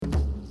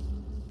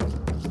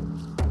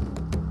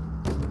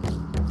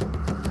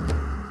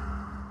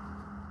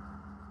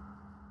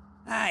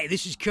Hi,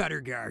 this is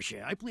Cutter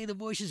Garsha. I play the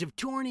voices of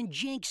Torn and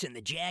Jinx in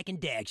the Jak and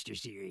Daxter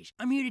series.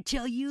 I'm here to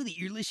tell you that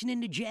you're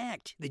listening to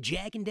Jacked, the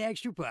Jak and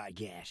Daxter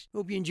podcast.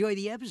 Hope you enjoy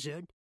the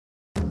episode.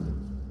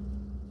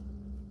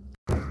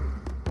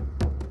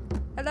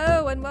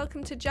 Hello and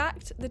welcome to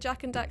Jacked, the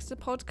Jak and Daxter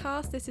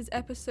podcast. This is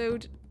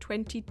episode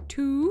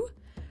 22.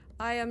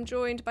 I am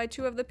joined by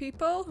two other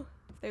people.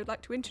 If they would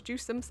like to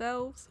introduce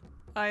themselves.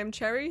 I am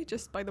Cherry,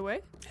 just by the way.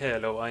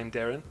 Hello, I'm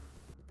Darren.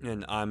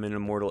 And I'm an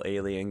immortal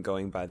alien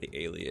going by the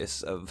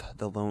alias of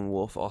the Lone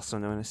Wolf, also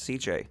known as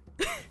CJ.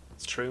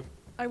 It's true.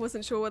 I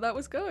wasn't sure where that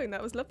was going.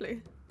 That was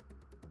lovely.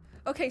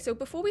 Okay, so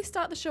before we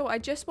start the show, I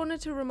just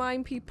wanted to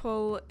remind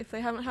people, if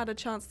they haven't had a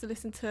chance to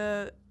listen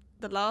to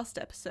the last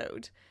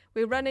episode,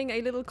 we're running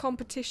a little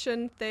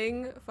competition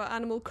thing for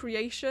animal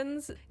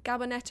creations.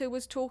 Gabonetto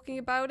was talking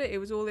about it. It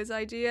was all his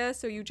idea.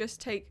 So you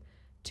just take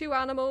two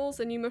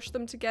animals and you mush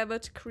them together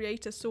to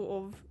create a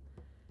sort of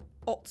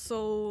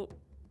Otzel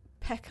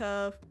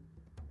Pecker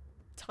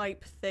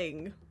type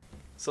thing.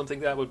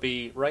 Something that would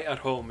be right at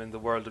home in the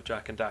world of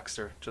Jak and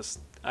Daxter. Just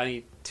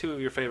any two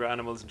of your favourite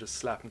animals and just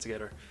slap them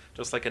together.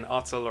 Just like an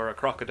Otzel or a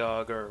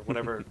crocodile or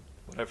whatever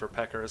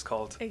pecker is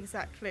called.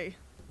 Exactly.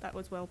 That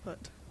was well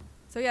put.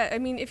 So yeah, I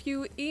mean, if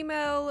you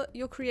email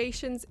your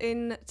creations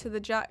in to the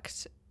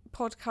Jacked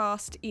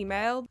podcast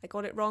email, I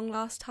got it wrong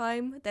last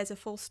time. There's a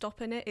full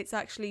stop in it. It's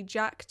actually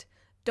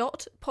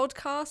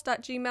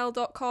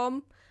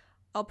jacked.podcast@gmail.com.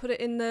 I'll put it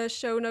in the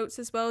show notes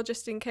as well,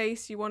 just in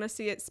case you want to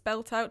see it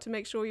spelt out to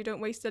make sure you don't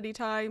waste any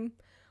time.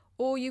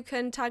 Or you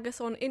can tag us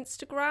on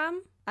Instagram,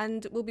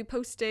 and we'll be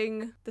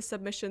posting the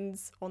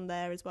submissions on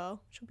there as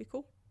well. Should be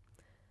cool.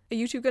 Are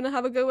you two going to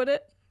have a go at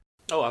it?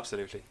 Oh,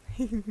 absolutely.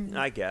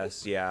 I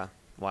guess, yeah.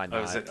 Why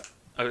not?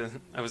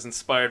 I was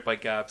inspired by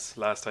Gabs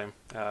last time.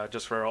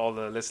 Just for all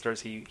the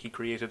listeners, he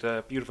created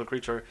a beautiful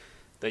creature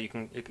that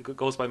it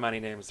goes by many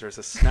names. There's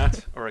a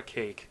snat or a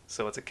cake.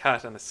 So it's a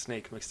cat and a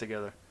snake mixed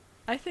together.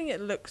 I think it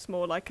looks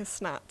more like a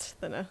snat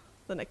than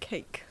a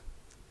cake.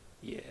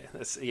 Yeah,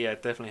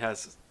 it definitely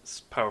has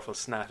powerful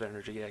snat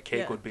energy. Yeah,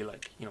 cake would be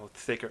like,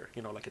 thicker,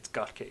 like it's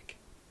got cake.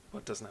 But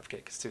it doesn't have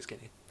cake, it's too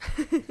skinny.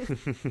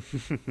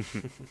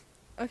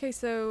 Okay,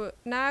 so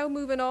now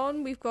moving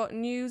on, we've got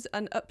news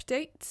and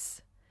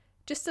updates.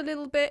 Just a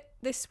little bit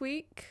this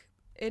week.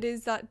 It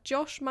is that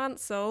Josh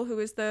Mansell, who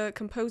is the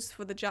composer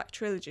for the Jak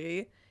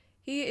trilogy,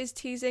 he is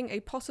teasing a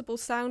possible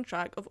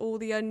soundtrack of all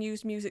the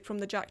unused music from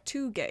the Jak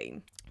 2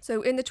 game.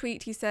 So in the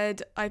tweet he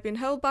said, "I've been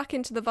hurled back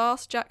into the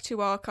vast Jak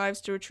 2 archives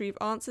to retrieve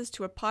answers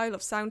to a pile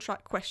of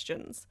soundtrack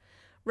questions.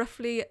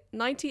 Roughly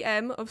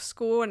 90M of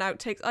score and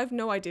outtakes." I have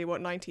no idea what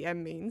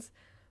 90M means.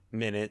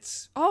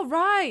 Minutes. Oh,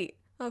 right.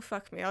 Oh,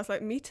 fuck me. I was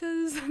like,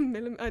 meters?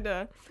 I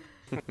know.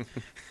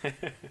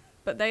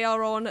 But they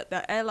are on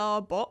the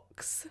LR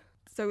box.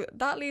 So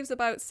that leaves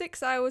about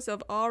 6 hours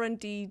of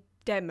R&D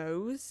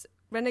demos,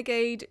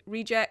 Renegade,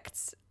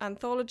 Rejects,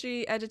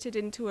 Anthology, edited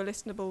into a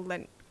listenable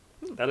length.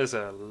 That is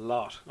a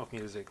lot of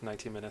music,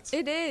 90 minutes.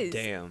 It is.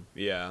 Damn,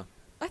 yeah.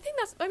 I think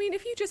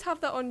if you just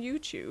have that on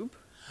YouTube.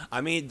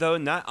 I mean, though,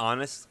 not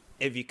honest,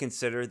 if you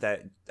consider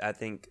that, I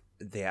think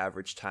the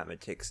average time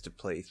it takes to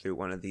play through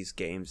one of these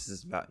games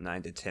is about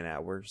 9 to 10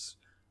 hours.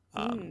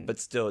 But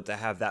still, to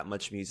have that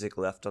much music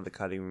left on the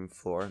cutting room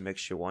floor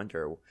makes you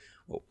wonder.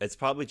 Well, it's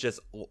probably just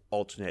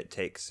alternate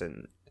takes,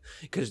 and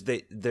because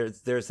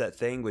there's that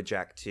thing with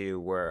Jak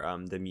 2 where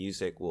the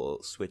music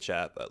will switch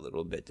up a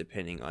little bit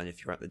depending on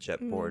if you're on the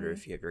jet board or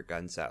if you have your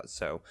guns out.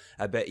 So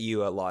I bet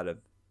you a lot of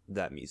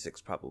that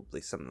music's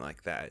probably something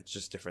like that. It's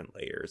just different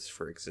layers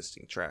for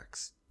existing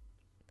tracks.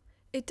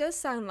 It does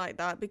sound like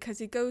that because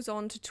he goes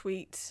on to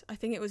tweet, I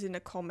think it was in a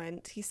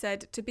comment, he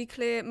said, "To be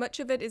clear, much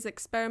of it is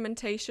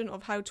experimentation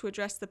of how to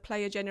address the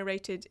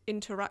player-generated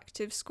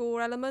interactive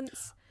score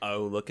elements."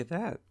 Oh, look at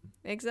that.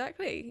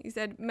 Exactly. He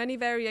said, "Many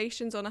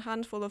variations on a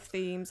handful of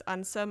themes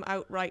and some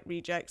outright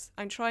rejects.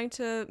 I'm trying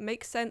to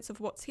make sense of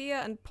what's here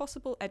and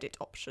possible edit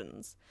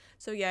options."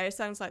 So yeah, it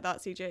sounds like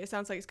that, CJ. It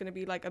sounds like it's going to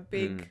be like a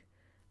big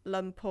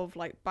lump of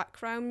like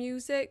background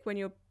music when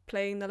you're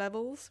playing the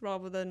levels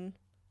rather than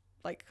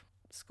like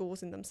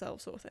scores in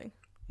themselves sort of thing.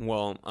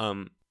 Well,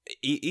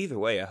 either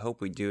way, I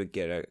hope we do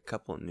get a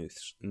couple of new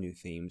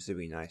themes. It'd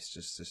be nice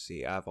just to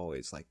see. I've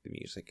always liked the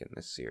music in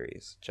this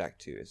series. Jak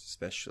 2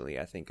 especially,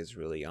 I think, is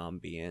really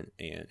ambient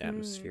and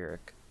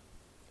atmospheric.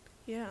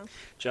 Yeah.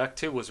 Jak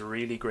 2 was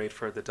really great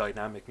for the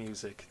dynamic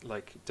music,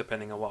 like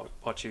depending on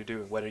what you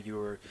do, whether you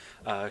were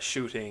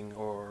shooting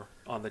or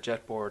on the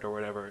jet board or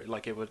whatever.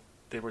 Like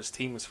there was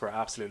themes for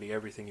absolutely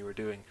everything you were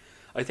doing.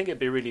 I think it'd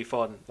be really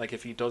fun, like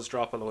if he does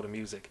drop a load of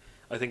music,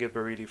 I think it'd be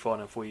really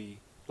fun if we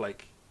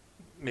like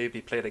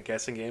maybe played a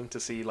guessing game to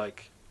see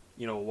like,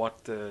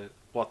 what the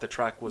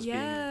track was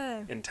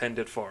being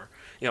intended for.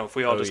 If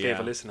we all gave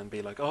a listen and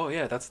be like, oh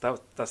yeah, that's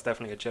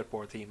definitely a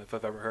jetboard theme if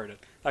I've ever heard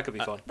it. That could be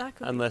fun.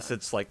 Unless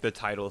it's like the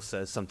title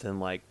says something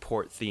like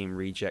Port Theme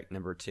Reject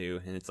number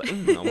 2, and it's like,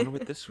 I wonder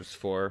what this was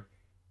for.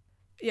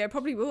 Yeah, it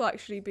probably will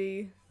actually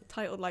be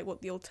titled like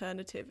what the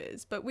alternative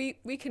is, but we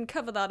can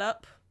cover that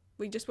up.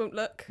 We just won't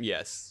look.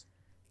 Yes.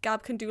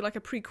 Gab can do like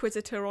a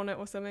Prequisitor on it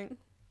or something.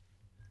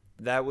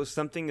 That was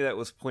something that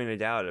was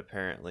pointed out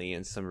apparently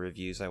in some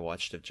reviews I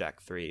watched of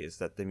Jak 3, is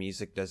that the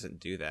music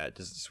doesn't do that. It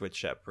doesn't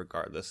switch up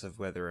regardless of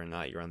whether or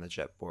not you're on the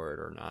jet board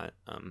or not.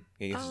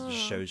 I guess it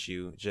just shows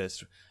you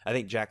I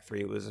think Jak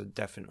 3 was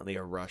definitely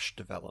a rush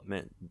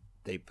development.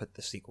 They put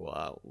the sequel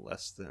out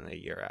less than a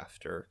year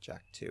after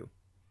Jak 2.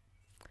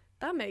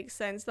 That makes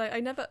sense. Like I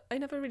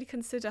never really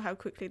consider how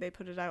quickly they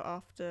put it out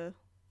after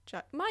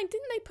Jak.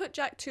 Didn't they put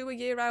Jak 2 a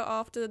year out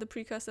after the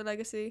Precursor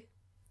Legacy?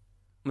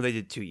 Well, they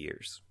did 2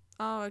 years.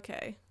 Oh,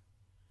 okay.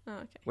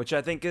 Which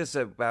I think is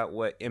about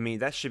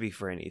that should be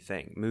for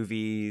anything.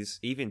 Movies,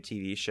 even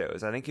TV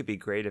shows. I think it'd be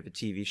great if a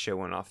TV show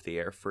went off the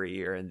air for a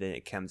year and then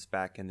it comes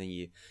back and then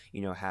you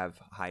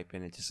have hype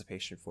and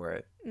anticipation for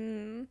it.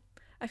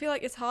 I feel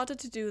like it's harder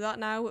to do that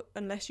now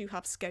unless you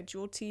have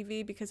scheduled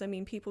TV, because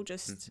people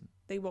just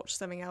they watch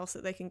something else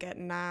that they can get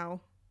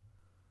now.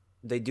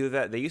 They do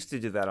that. They used to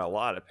do that a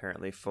lot,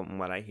 apparently, from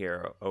what I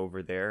hear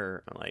over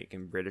there, like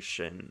in British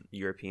and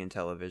European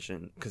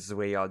television, because the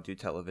way y'all do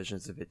television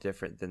is a bit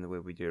different than the way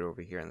we do it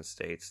over here in the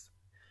States.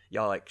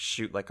 Y'all like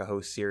shoot like a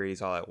whole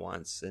series all at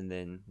once, and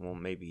then we'll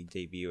maybe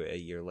debut it a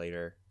year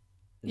later.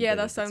 Yeah,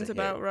 that sounds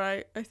about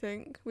right, I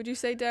think. Would you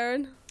say,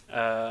 Darren?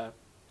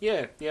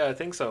 Yeah, I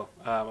think so.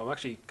 I'm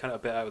actually kind of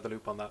a bit out of the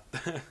loop on that,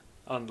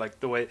 on like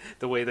the way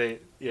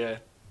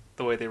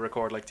they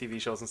record like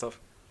TV shows and stuff.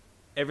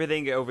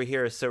 Everything over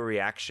here is so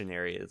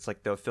reactionary. It's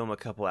like they'll film a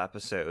couple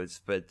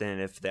episodes, but then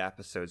if the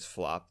episodes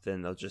flop,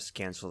 then they'll just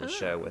cancel the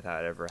show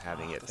without ever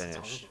having it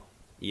finished. Horrible.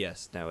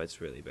 Yes, no,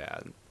 it's really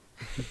bad.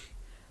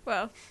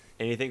 Well,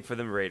 anything for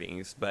them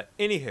ratings. But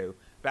anywho,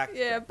 back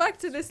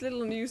to this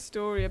little news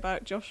story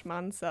about Josh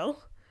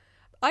Mansell.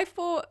 I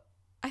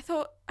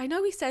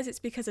know he says it's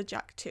because of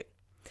Jak 2,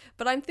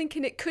 but I'm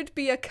thinking it could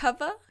be a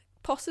cover,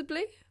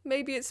 possibly.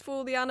 Maybe it's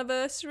for the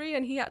anniversary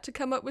and he had to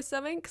come up with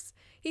something. 'Cause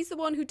he's the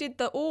one who did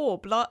the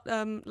orb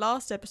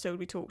last episode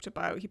we talked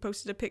about. He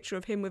posted a picture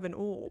of him with an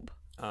orb.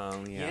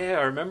 Oh, yeah. Yeah,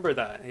 I remember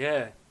that,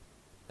 yeah.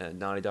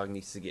 Naughty Dog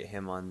needs to get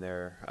him on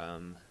their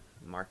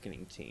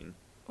marketing team.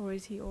 Or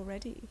is he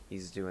already?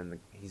 He's doing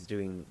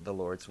the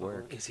Lord's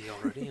work. Oh, is he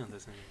already on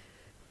this thing?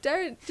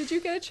 Darren, did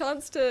you get a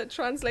chance to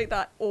translate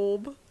that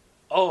orb?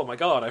 Oh my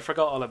god, I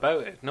forgot all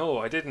about it. No,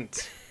 I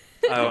didn't.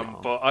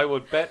 But I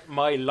would bet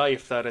my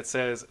life that it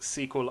says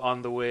sequel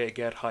on the way,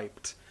 get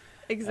hyped.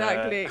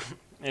 Exactly.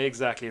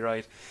 Exactly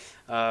right.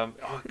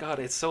 Oh god,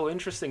 it's so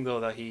interesting though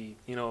that he,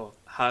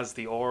 has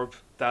the orb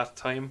that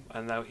time,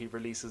 and now he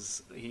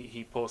releases,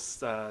 he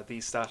posts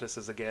these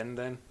statuses again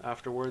then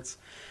afterwards.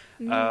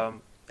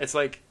 It's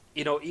like,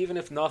 even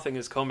if nothing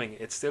is coming,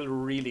 it's still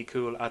really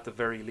cool at the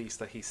very least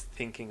that he's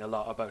thinking a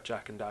lot about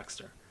Jak and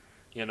Daxter.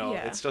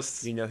 It's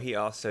just... he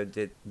also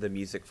did the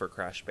music for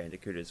Crash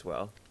Bandicoot as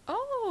well.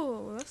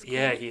 Oh, that's cool.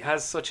 Yeah, he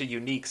has such a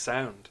unique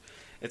sound.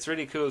 It's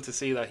really cool to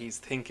see that he's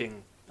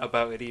thinking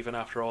about it even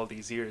after all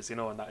these years,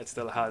 and that it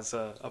still has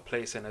a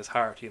place in his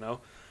heart,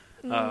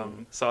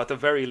 So at the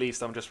very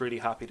least, I'm just really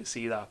happy to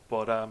see that.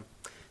 But,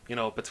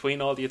 between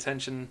all the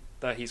attention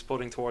that he's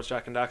putting towards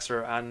Jak and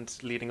Daxter and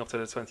leading up to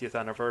the 20th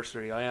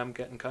anniversary, I am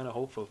getting kind of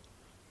hopeful.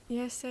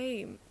 Yeah,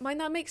 same.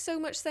 That makes so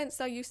much sense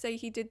now you say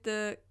he did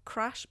the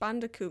Crash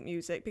Bandicoot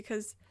music,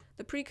 because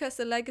the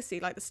Precursor Legacy,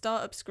 like the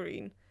startup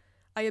screen,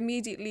 I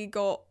immediately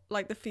got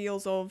like the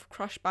feels of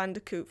Crash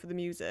Bandicoot for the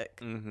music.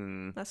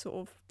 Mm-hmm. That sort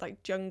of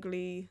like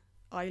jungly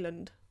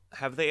island.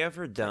 Have they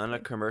ever done a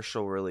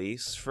commercial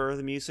release for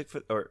the music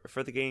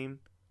for the game,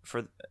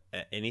 for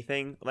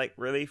anything like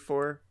really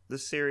for the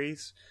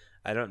series?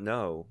 I don't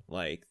know.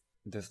 Like,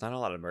 there's not a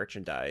lot of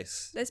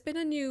merchandise. There's been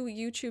a new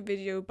YouTube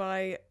video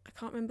by, I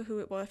can't remember who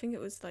it was. I think it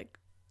was like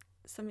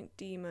something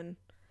Demon.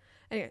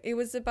 Anyway, it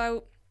was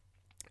about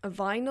a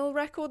vinyl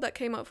record that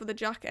came out for the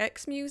Jak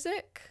X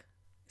music.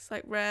 It's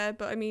like rare,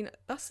 but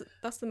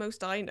that's the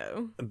most I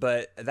know.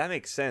 But that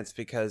makes sense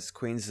because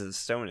Queens of the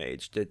Stone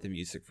Age did the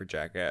music for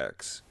Jak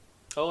X.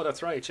 Oh,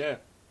 that's right, yeah.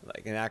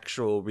 Like an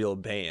actual real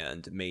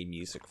band made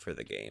music for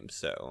the game,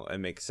 so it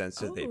makes sense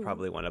that they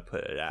probably want to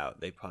put it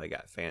out. They probably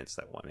got fans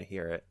that want to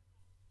hear it.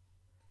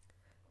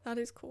 That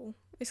is cool.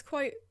 It's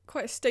quite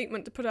a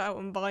statement to put it out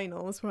on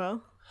vinyl as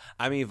well.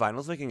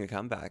 Vinyl's making a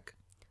comeback.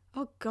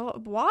 Oh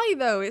god, why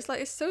though?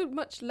 It's so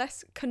much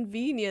less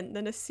convenient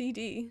than a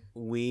CD.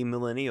 We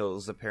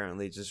millennials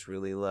apparently just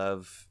really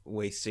love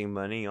wasting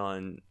money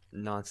on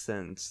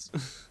nonsense.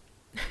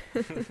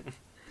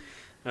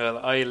 Well,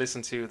 I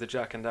listened to the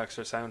Jak and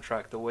Daxter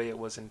soundtrack the way it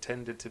was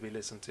intended to be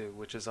listened to,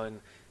 which is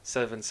on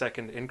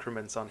 7-second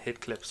increments on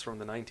hit clips from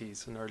the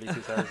 90s and early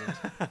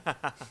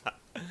 2000s.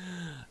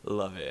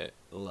 Love it.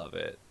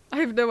 I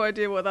have no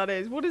idea what that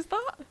is. What is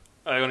that?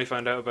 I only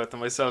found out about them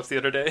myself the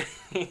other day.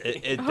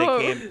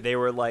 They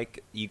were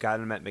like, you got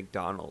them at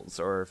McDonald's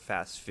or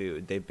fast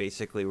food. They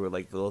basically were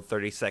like little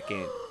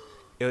 30-second.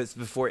 It was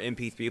before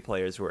MP3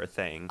 players were a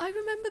thing. I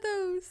remember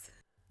those.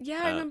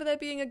 Yeah, I remember there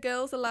being a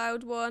Girls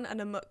Aloud one and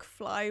a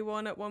McFly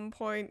one at one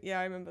point. Yeah,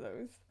 I remember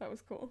those. That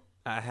was cool.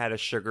 I had a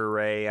Sugar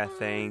Ray, I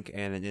think,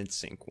 and an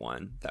NSYNC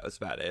one. That was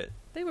about it.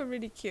 They were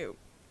really cute.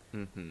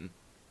 Mm-hmm.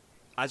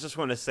 I just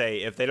want to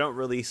say, if they don't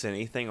release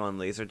anything on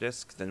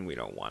Laserdisc, then we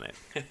don't want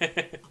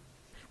it.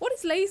 What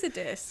is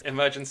Laserdisc?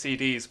 Imagine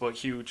CDs, but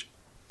huge.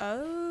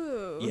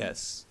 Oh.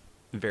 Yes,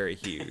 very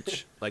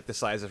huge, like the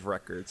size of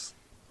records.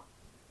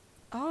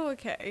 Oh,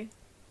 okay.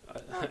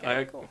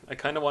 Cool. I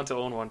kind of want to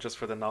own one just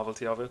for the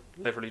novelty of it.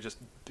 Literally just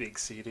big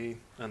CD,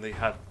 and they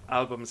had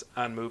albums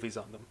and movies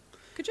on them.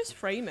 Could just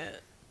frame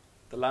it.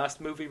 The last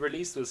movie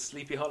released was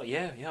Sleepy Hollow.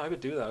 Yeah, I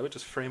would do that. I would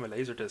just frame a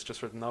Laserdisc just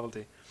for the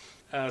novelty.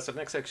 So the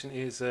next section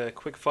is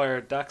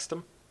Quickfire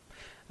Daxtum.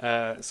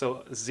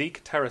 So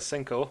Zeke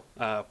Tarasenko,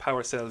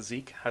 PowerCell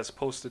Zeke, has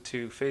posted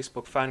to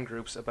Facebook fan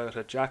groups about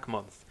a Jack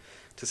Month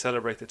to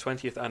celebrate the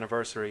 20th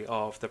anniversary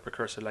of the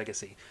Precursor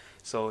Legacy.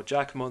 So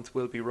Jack Month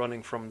will be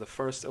running from the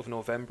 1st of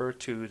November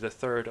to the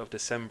 3rd of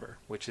December,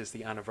 which is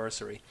the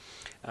anniversary.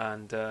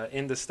 And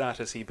in the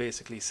status he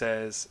basically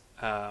says,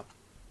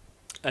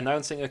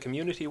 announcing a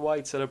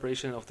community-wide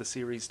celebration of the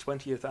series'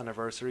 20th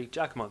anniversary,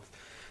 Jack Month.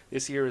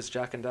 This year is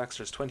Jak and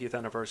Daxter's 20th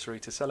anniversary.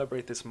 To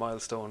celebrate this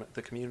milestone,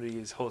 the community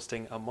is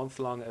hosting a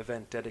month-long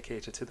event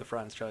dedicated to the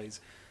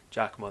franchise,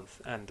 Jack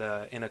Month. And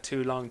in a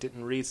too long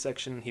didn't read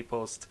section, he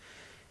posts,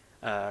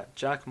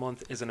 Jack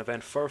Month is an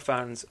event for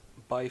fans,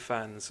 by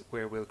fans,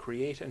 where we'll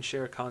create and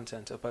share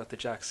content about the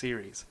Jak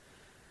series.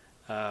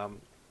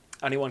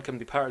 Anyone can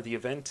be part of the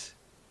event,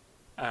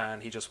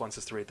 and he just wants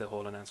us to read the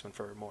whole announcement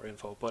for more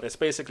info. But it's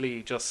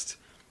basically just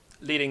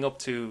leading up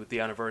to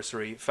the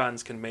anniversary.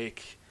 Fans can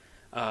make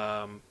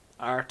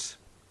art,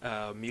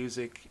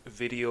 music,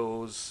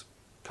 videos,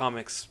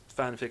 comics,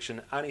 fan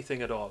fiction,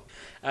 anything at all.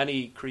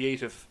 Any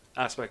creative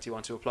aspect you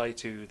want to apply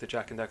to the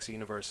Jak and Daxter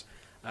universe,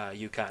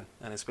 you can.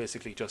 And it's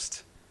basically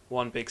just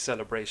one big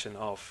celebration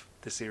of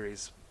the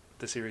series'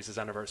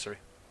 anniversary.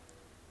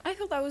 I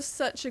thought that was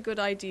such a good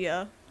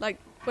idea. Like,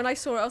 when I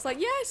saw it, I was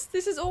like, yes,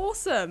 this is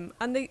awesome.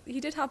 And he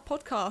did have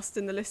podcasts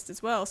in the list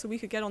as well, so we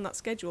could get on that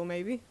schedule,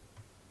 maybe.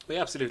 We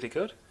absolutely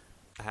could.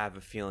 I have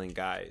a feeling,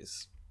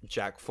 guys,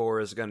 Jak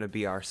 4 is going to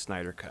be our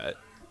Snyder Cut.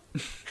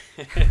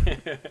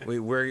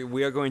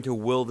 we are going to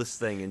will this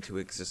thing into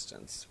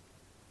existence.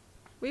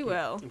 We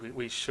will.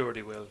 We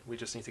surely will. We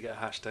just need to get a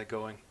hashtag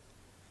going.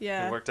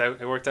 Yeah. It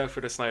worked out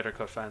for the Snyder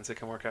Cut fans. It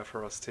can work out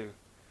for us too.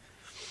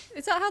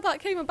 Is that how that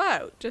came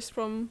about? Just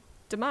from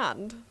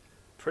demand?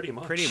 Pretty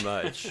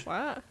much.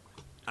 Wow.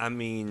 I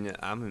mean,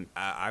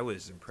 I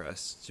was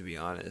impressed, to be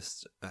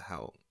honest.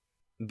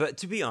 But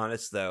to be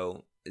honest,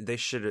 though,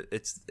 it's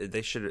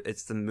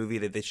the movie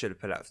that they should have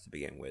put out to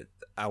begin with.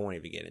 I won't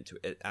even get into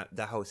it.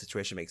 That whole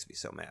situation makes me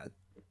so mad.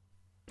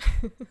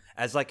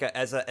 As a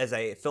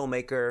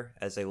filmmaker,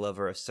 as a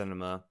lover of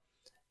cinema,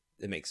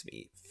 it makes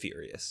me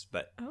furious.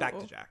 But back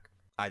to Jak.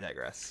 I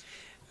digress.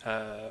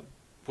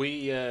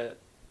 We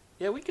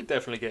could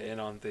definitely get in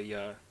on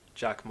the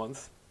Jak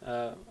Month.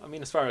 I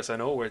mean, as far as I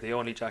know, we're the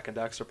only Jak and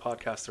Daxter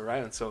podcast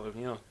around, so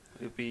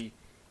it'd be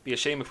a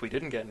shame if we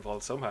didn't get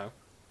involved somehow.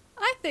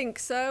 I think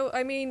so.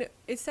 I mean,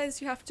 it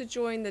says you have to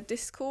join the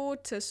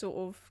Discord to sort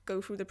of go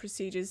through the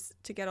procedures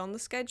to get on the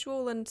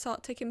schedule and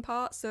start taking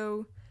part,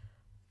 so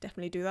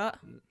definitely do that.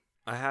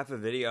 I have a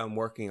video I'm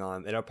working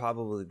on. It'll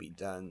probably be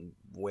done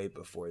way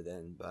before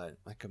then, but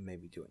I could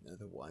maybe do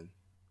another one.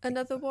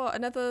 Another what?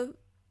 Another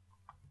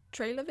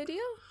trailer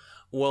video?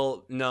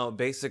 Well, no,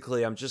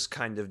 basically I'm just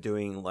kind of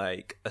doing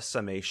like a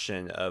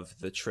summation of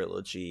the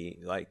trilogy,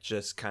 like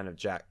just kind of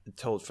Jak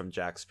told from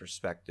Jak's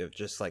perspective,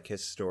 just like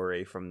his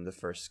story from the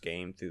first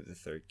game through the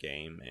third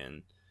game,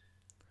 and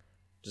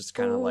just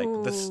kind of like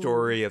the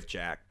story of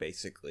Jak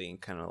basically,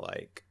 and kind of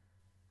like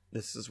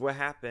this is what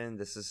happened,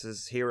 this is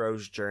his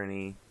hero's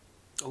journey.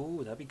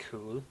 Oh, that'd be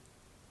cool.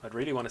 I'd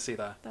really want to see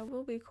that. That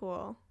will be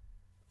cool.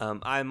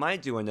 I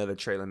might do another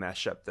trailer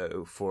mashup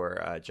though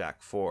for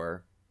Jak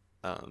 4.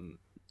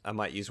 I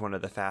might use one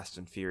of the Fast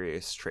and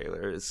Furious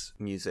trailers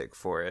music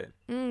for it.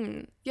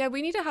 Yeah,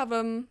 we need to have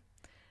an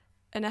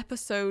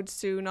episode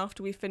soon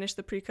after we finish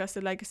the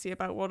Precursor Legacy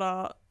about what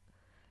our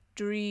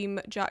dream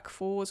Jak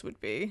 4s would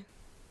be.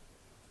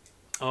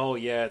 Oh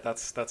yeah,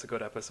 that's a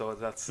good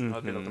episode.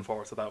 I'll be looking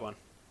forward to that one.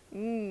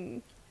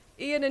 Ian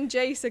and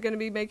Jace are going to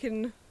be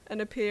making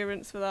an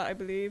appearance for that, I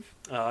believe.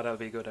 Oh, that'll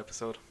be a good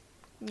episode.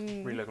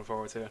 Really looking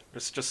forward to it.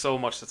 There's just so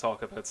much to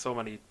talk about. So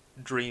many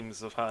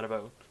dreams I've had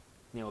about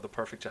the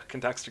perfect Jak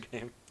and Daxter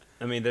game.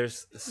 I mean,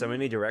 there's so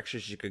many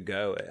directions you could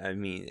go. I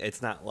mean,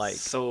 it's not like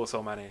so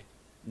many.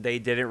 They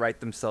didn't write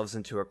themselves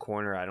into a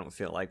corner, I don't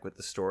feel like, with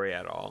the story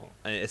at all.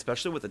 And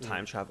especially with the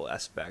time travel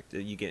aspect.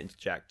 You get into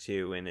Jak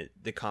 2 and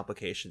the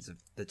complications of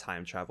the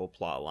time travel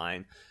plot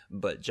line.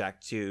 But Jak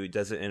 2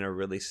 does it in a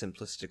really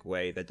simplistic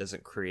way that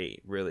doesn't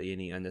create really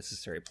any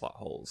unnecessary plot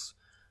holes.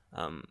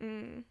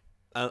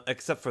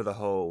 Except for the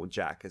whole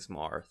Jak is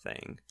Mar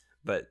thing.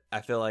 But I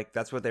feel like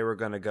that's what they were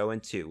going to go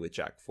into with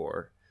Jak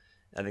 4.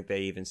 I think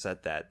they even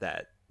said that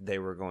they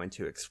were going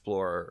to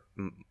explore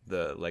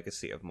the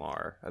legacy of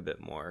Mar a bit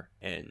more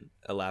and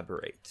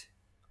elaborate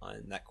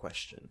on that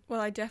question. Well,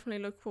 I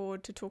definitely look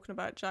forward to talking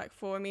about Jak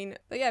 4. I mean,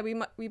 but yeah,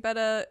 we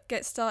better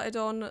get started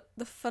on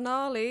the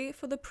finale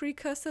for the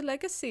Precursor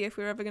Legacy if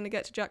we're ever going to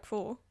get to Jak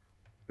 4.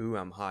 Ooh,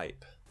 I'm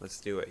hype. Let's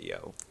do it,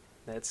 yo.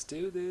 Let's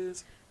do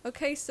this.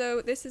 Okay,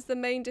 so this is the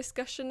main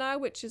discussion now,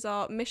 which is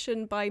our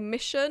mission by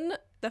mission,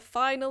 the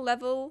final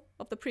level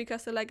of the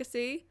Precursor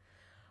Legacy.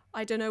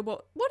 I don't know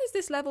what is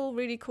this level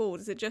really called?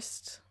 Is it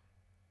just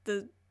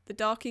the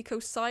Dark Eco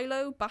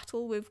Silo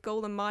battle with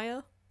Golden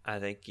Maya? I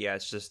think, yeah,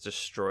 it's just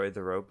destroy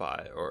the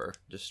robot or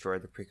destroy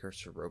the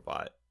precursor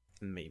robot.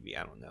 Maybe,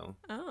 I don't know.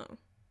 Oh.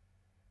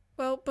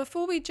 Well,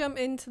 before we jump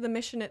into the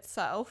mission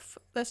itself,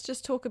 let's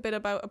just talk a bit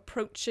about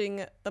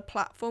approaching the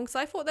platform, because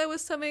I thought there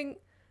was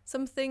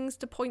some things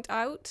to point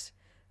out.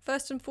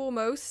 First and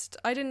foremost,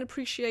 I didn't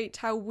appreciate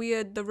how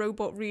weird the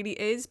robot really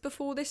is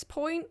before this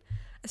point,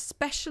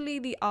 especially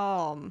the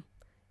arm.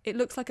 It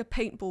looks like a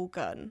paintball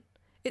gun.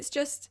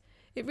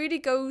 It really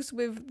goes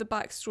with the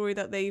backstory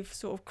that they've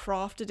sort of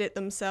crafted it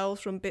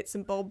themselves from bits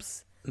and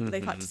bobs that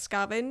they've had to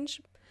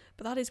scavenge.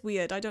 But that is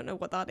weird. I don't know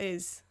what that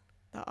is,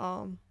 that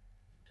arm.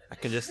 I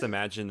can just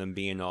imagine them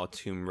being all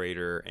Tomb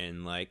Raider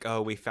and like,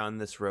 oh, we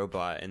found this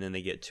robot, and then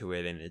they get to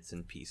it and it's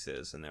in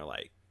pieces, and they're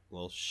like,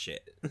 well,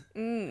 shit.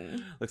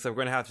 Looks like we're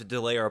going to have to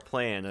delay our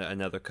plan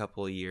another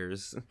couple of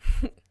years.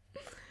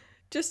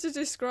 Just to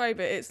describe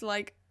it, it's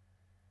like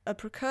a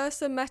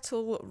precursor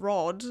metal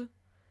rod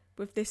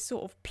with this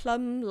sort of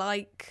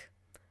plum-like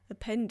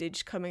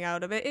appendage coming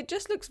out of it. It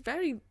just looks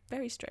very,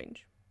 very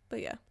strange.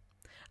 But yeah.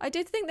 I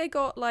did think they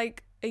got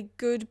like a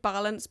good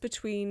balance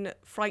between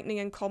frightening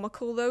and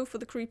comical though for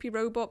the creepy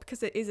robot,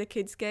 because it is a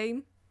kid's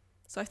game.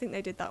 So I think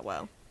they did that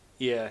well.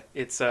 Yeah,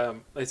 it's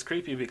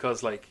creepy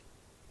because like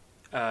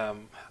I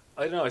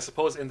don't know, I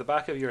suppose in the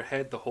back of your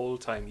head the whole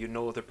time you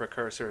know the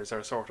precursors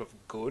are sort of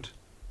good.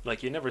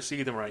 Like you never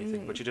see them or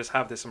anything, but you just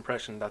have this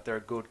impression that they're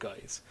good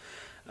guys.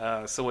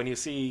 So when you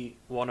see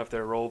one of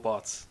their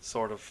robots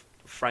sort of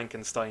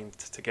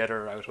Frankensteined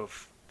together out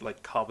of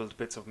like cobbled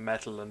bits of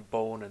metal and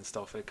bone and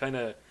stuff,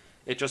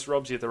 it just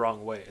rubs you the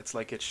wrong way. It's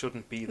like it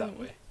shouldn't be that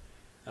way.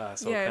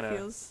 So yeah, it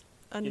feels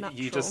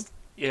unnatural.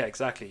 Yeah,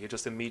 exactly. You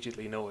just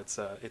immediately know it's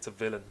a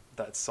villain,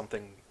 that's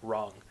something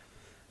wrong.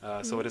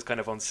 So it is kind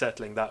of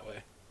unsettling that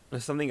way.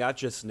 Something I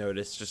just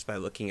noticed just by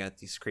looking at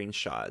these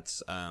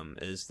screenshots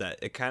is that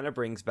it kind of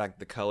brings back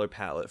the color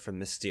palette from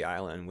Misty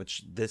Island,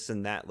 which this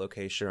and that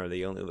location are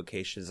the only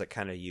locations that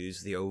kind of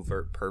use the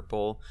overt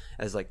purple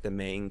as like the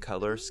main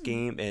color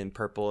scheme. And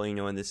purple, you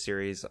know, in this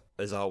series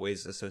is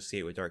always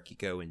associated with Dark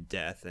Eco and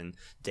death and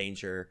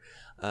danger.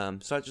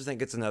 So I just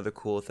think it's another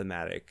cool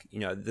thematic.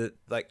 You know,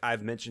 like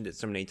I've mentioned it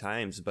so many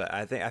times, but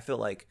I feel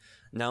like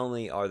not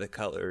only are the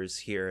colors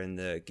here in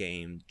the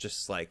game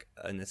just like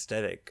an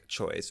aesthetic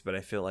choice, but I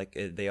feel like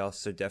they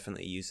also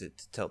definitely use it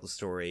to tell the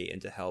story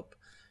and to help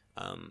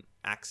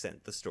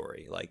accent the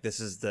story. Like this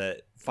is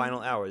the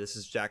final hour. This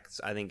is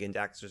I think in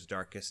Daxter's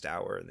darkest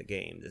hour in the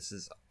game. This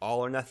is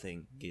all or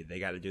nothing. They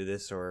got to do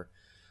this or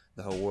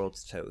the whole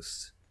world's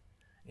toast.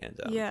 And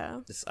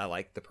I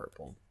like the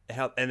purple.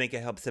 I think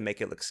it helps to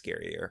make it look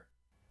scarier.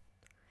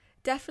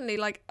 Definitely.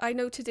 Like I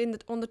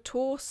noted on the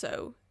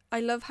torso, I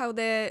love how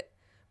they're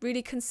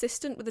really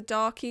consistent with the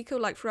Dark Eco.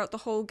 Like throughout the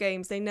whole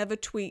games, they never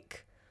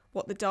tweak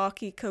what the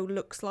Dark Eco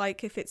looks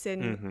like if it's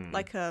in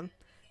like a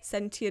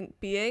sentient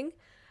being.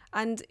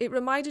 And it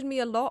reminded me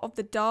a lot of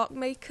the Dark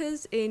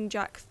Makers in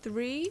Jak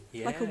 3,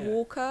 like a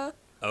walker.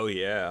 Oh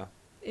yeah,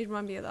 it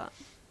reminded me of that.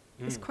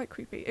 It's quite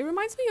creepy. It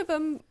reminds me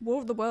of War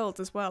of the Worlds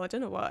as well. I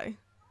don't know why.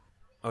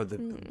 Oh, the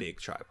big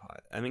tripod.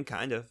 I mean,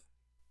 kind of.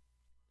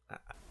 I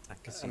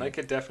can see. And I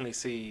could definitely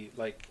see,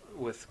 like,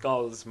 with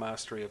Gull's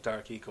mastery of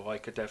Dark Eco, I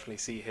could definitely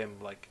see him,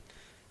 like,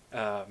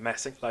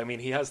 messing. I mean,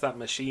 he has that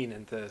machine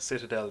in the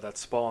Citadel that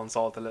spawns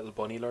all the little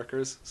bunny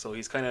lurkers. So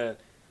he's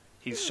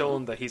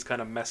shown that he's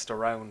kind of messed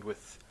around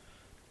with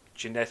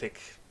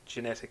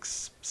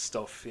genetics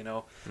stuff, you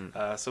know.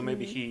 So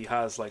maybe he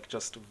has, like,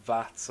 just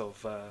vats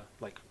of,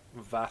 like,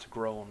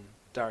 vat-grown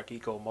Dark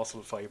Eco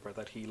muscle fiber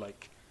that he,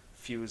 like,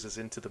 fuses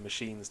into the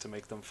machines to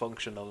make them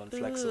functional and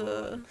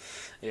flexible. And,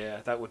 yeah,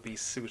 that would be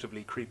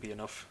suitably creepy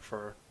enough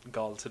for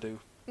Gull to do.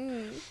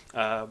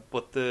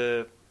 But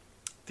the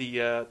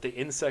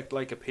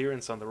insect-like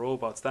appearance on the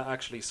robots, that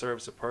actually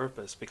serves a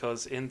purpose,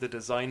 because in the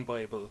design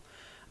Bible,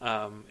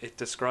 it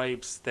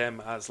describes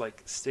them as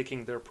like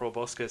sticking their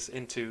proboscis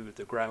into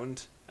the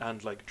ground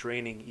and like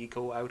draining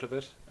eco out of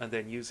it, and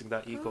then using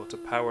that eco to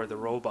power the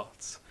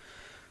robots.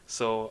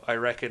 So I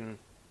reckon,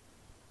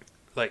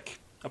 like,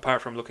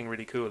 apart from looking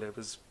really cool, it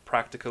was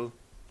practical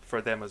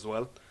for them as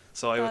well.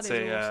 So I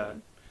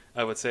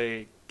would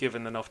say,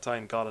 given enough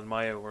time, Gull and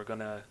Maya were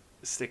gonna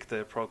stick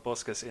the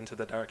proboscis into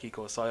the Dark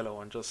Eco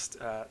silo and just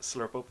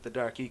slurp up the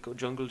Dark Eco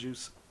jungle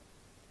juice.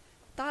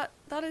 That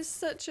is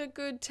such a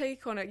good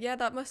take on it. Yeah,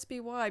 that must be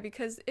why,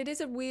 because it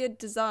is a weird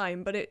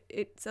design, but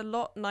it's a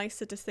lot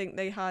nicer to think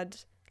they had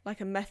like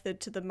a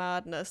method to the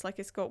madness. Like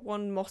it's got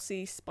one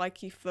mossy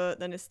spiky foot,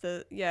 then it's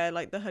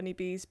like the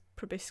honeybee's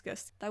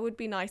proboscis. That would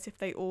be nice if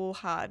they all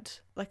had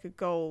like a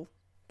goal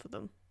for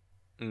them.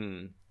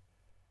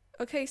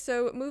 Okay,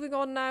 so moving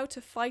on now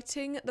to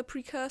fighting the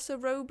precursor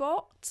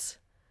robot.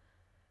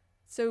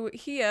 So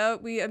here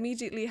we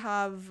immediately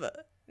have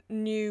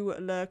new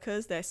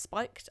lurkers. They're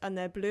spiked and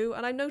they're blue.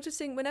 And I'm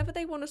noticing whenever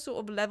they want to sort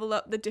of level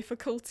up the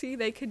difficulty,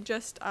 they can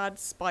just add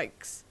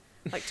spikes,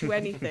 like, to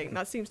anything.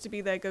 That seems to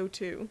be their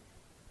go-to.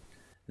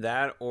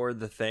 That or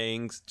the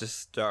things just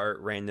start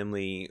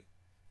randomly...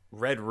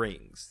 Red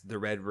rings. The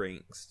red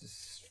rings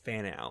just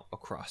fan out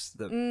across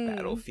the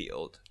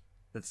battlefield.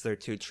 That's their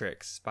two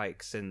tricks,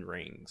 spikes and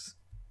rings.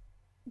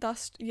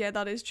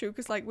 That is true,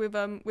 because like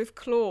with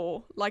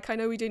Claw, like I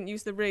know we didn't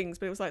use the rings,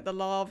 but it was like the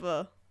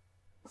lava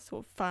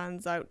sort of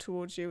fans out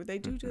towards you. They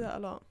do that a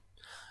lot.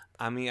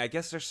 I mean, I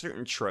guess there's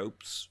certain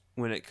tropes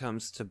when it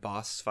comes to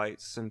boss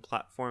fights in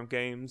platform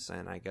games,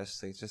 and I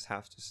guess they just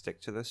have to stick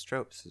to those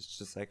tropes. It's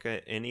just like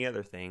any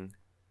other thing.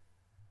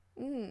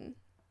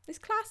 It's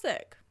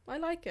classic. I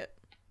like it.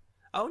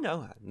 Oh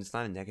no, it's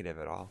not a negative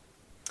at all.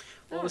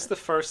 What was the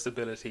first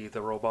ability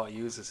the robot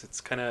uses?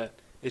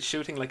 It's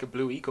shooting like a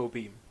blue eco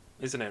beam,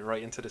 isn't it?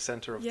 Right into the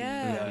center of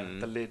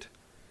the lid.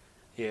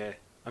 Yeah,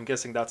 I'm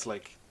guessing that's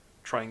like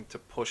trying to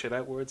push it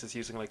outwards. It's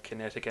using like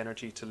kinetic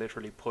energy to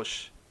literally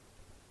push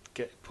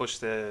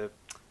the...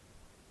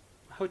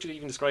 How would you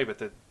even describe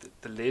it?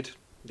 The lid,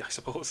 I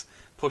suppose.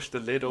 Push the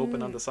lid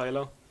open on the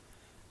silo.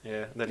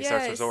 Yeah, and then he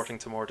starts resorting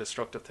to more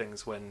destructive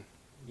things when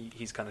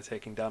he's kind of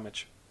taking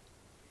damage.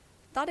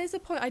 That is a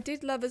point I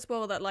did love as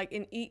well, that like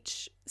in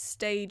each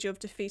stage of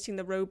defeating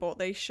the robot,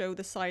 they show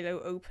the silo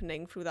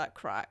opening through that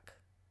crack.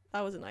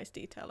 That was a nice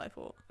detail, I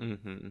thought.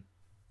 Mm-hmm.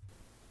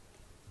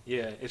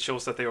 Yeah, it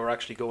shows that they were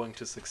actually going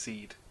to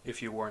succeed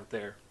if you weren't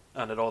there.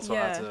 And it also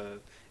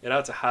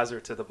adds a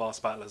hazard to the boss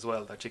battle as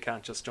well, that you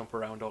can't just jump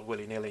around all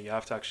willy-nilly. You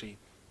have to actually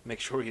make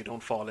sure you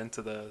don't fall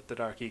into the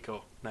dark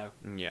eco now.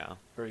 Yeah.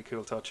 Very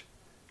cool touch.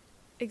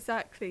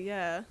 Exactly,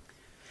 yeah.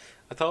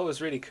 I thought it was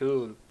really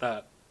cool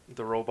that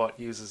the robot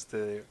uses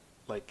the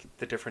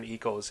different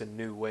ecos in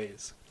new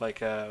ways.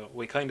 Like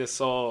we kind of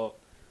saw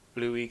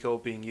blue eco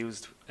being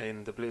used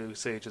in the Blue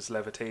Sage's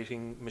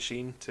levitating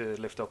machine to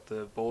lift up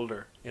the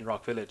boulder in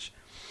Rock Village.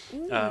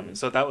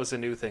 So that was a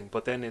new thing.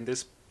 But then in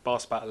this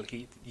boss battle,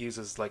 he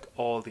uses like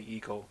all the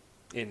eco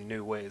in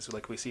new ways.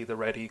 Like we see the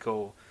red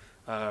eco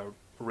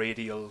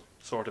radial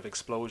sort of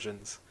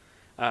explosions.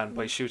 And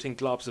by shooting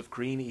globs of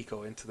green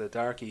eco into the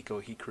dark eco,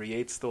 he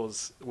creates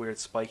those weird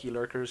spiky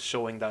lurkers,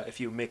 showing that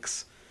if you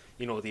mix,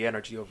 the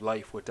energy of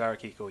life with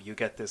dark eco, you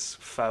get this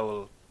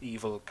foul,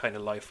 evil kind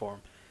of life form.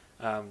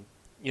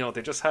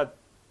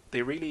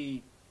 They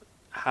really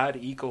had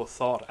eco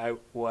thought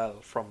out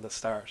well from the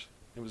start.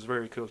 It was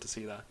very cool to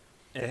see that.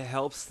 It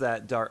helps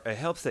that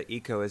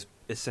eco is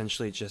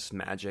essentially just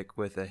magic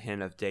with a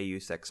hint of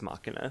Deus Ex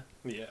Machina.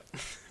 Yeah.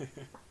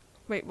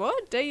 Wait,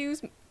 what?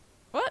 Deus...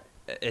 What?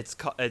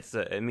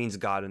 It means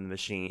God in the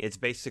machine. It's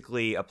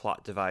basically a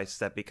plot device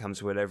that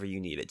becomes whatever you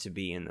need it to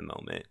be in the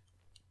moment.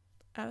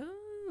 Oh.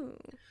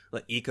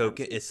 Like eco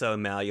is so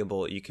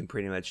malleable, you can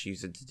pretty much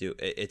use it to do.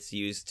 It's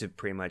used to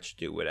pretty much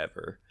do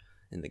whatever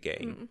in the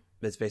game.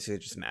 It's basically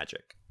just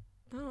magic.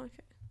 Oh,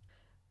 okay.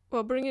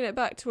 Well, bringing it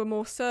back to a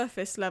more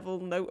surface level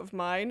note of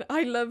mine,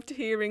 I loved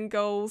hearing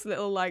Goal's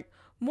little like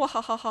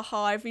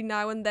mwahahaha every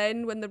now and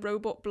then when the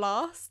robot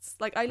blasts.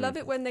 Like I love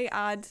it when they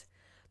add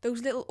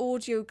those little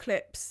audio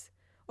clips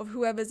of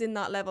whoever's in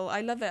that level.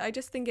 I love it. I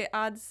just think it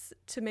adds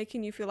to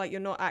making you feel like you're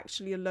not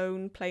actually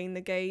alone playing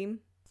the game.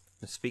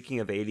 Speaking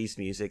of 80s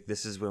music,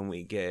 this is when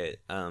we get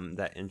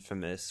that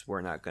infamous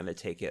 "We're Not Gonna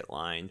Take It"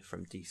 line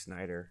from Dee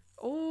Snider.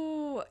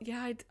 Oh,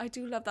 yeah, I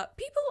do love that.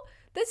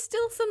 There's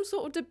still some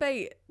sort of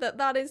debate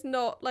that is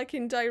not like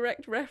in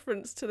direct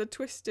reference to the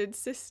Twisted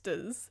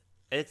Sisters.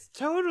 It's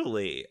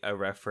totally a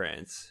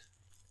reference.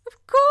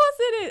 Of course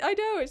it is. I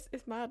know, it's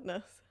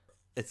madness.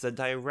 It's a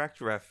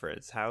direct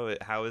reference.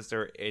 How is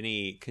there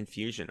any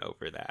confusion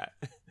over that?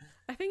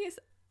 I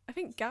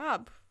think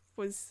Gab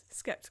was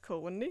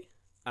skeptical, wasn't he?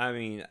 I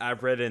mean,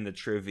 I've read in the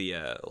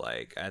trivia,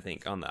 like, I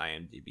think on the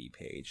IMDb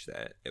page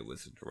that it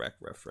was a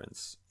direct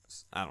reference.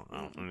 I don't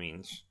know. I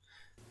mean...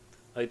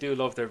 I do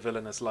love their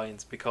villainous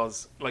lines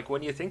because, like,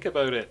 when you think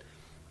about it,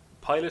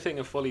 piloting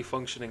a fully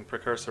functioning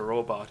precursor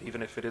robot,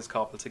 even if it is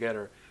cobbled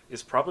together,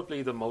 is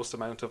probably the most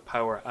amount of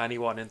power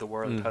anyone in the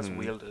world has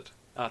wielded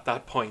at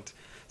that point.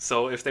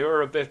 So if they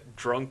were a bit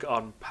drunk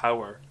on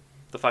power,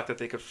 the fact that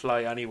they could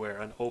fly anywhere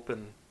and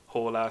open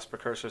whole-ass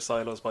precursor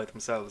silos by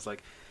themselves,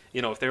 like...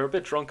 if they were a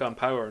bit drunk on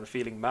power and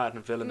feeling mad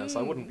and villainous,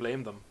 I wouldn't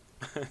blame them.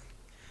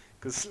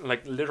 Because,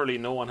 like, literally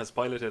no one has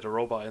piloted a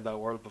robot in that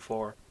world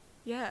before.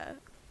 Yeah.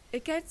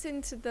 It gets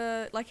into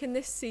the... Like, in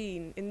this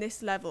scene, in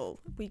this level,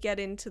 we get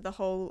into the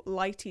whole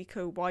light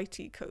eco, white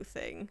eco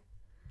thing.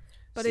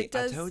 But See, it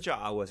does... I told you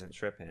I wasn't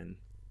tripping.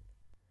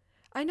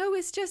 I know,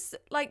 it's just,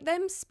 like,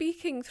 them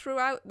speaking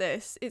throughout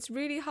this, it's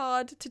really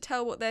hard to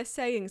tell what they're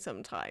saying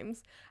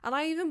sometimes. And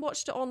I even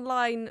watched it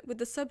online with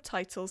the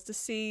subtitles to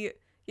see...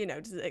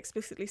 does it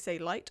explicitly say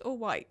light or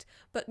white?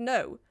 But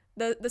no,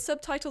 the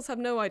subtitles have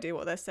no idea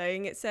what they're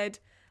saying. It said,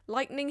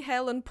 lightning,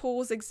 hell, and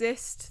pause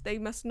exist. They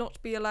must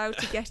not be allowed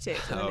to get it.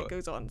 And then it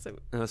goes on. So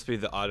it must be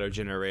the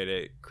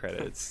auto-generated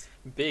credits.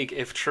 Big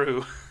if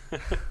true.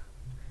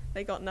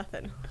 They got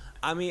nothing.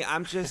 I mean,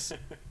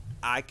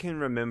 I can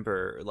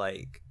remember,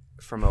 like,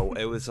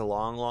 it was a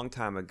long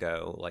time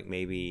ago, like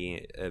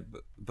maybe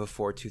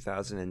before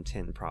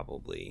 2010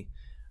 probably,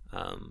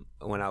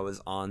 when I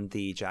was on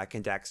the Jak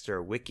and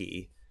Daxter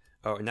wiki,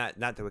 or not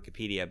the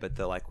Wikipedia, but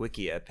the like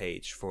Wikia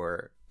page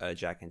for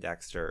Jak and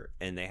Daxter,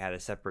 and they had a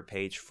separate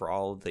page for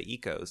all of the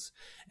ecos,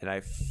 and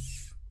I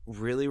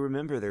really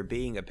remember there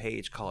being a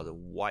page called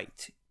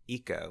White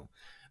Eco,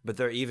 but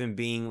there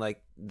being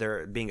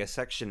a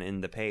section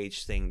in the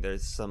page saying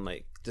there's some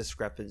like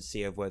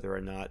discrepancy of whether or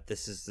not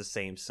this is the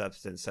same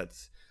substance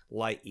that's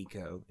Light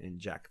Eco in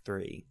Jak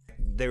 3.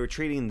 They were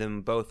treating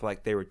them both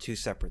like they were two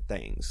separate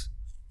things.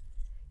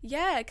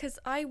 Yeah, because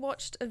I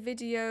watched a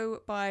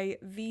video by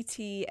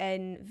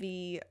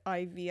VTNVIVI.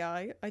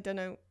 I don't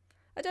know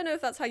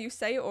if that's how you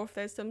say it or if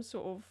there's some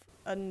sort of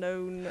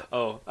unknown...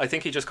 Oh, I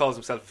think he just calls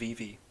himself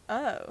VV.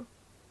 Oh.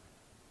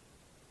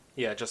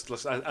 Yeah, just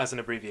as an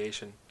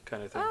abbreviation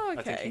kind of thing. Oh, okay.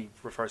 I think he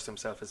refers to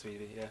himself as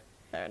VV, yeah.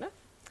 Fair enough.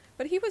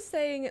 But he was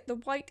saying the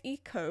White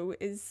Eco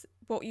is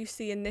what you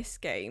see in this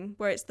game,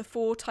 where it's the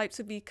 4 types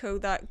of eco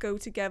that go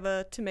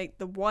together to make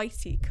the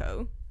White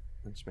Eco.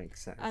 Which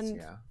makes sense,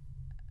 yeah.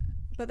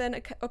 But then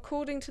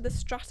according to the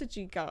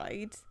strategy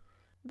guide,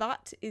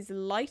 that is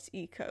Light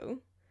Eco.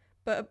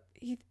 But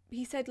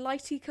he said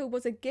Light Eco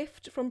was a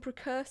gift from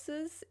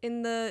Precursors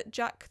in the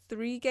Jak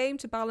 3 game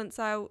to balance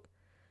out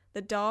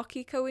the Dark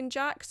Eco in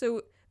Jak.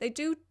 So they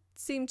do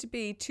seem to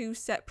be 2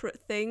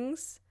 separate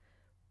things,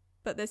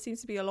 but there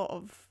seems to be a lot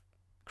of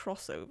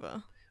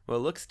crossover. Well,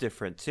 it looks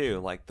different too.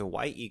 Like the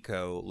White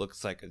Eco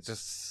looks like it's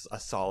just a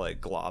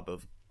solid glob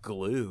of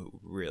glue,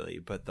 really,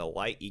 but the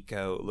Light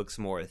Eco looks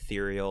more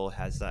ethereal,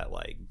 has that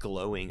like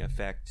glowing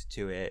effect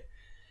to it.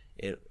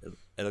 It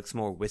looks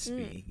more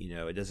wispy,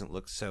 it doesn't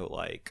look so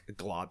like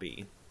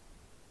globby.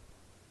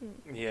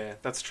 Yeah,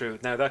 that's true.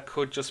 Now that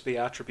could just be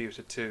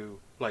attributed to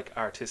like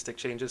artistic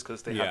changes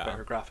because they have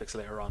better graphics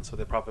later on, so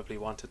they probably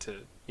wanted to,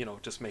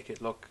 just make it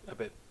look a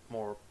bit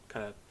more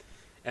kind of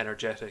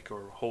energetic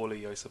or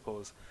holy, I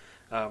suppose.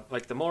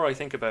 Like the more I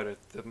think about it,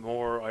 the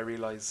more I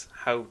realize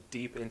how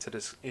deep into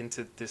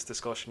this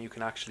discussion you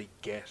can actually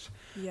get.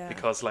 Yeah.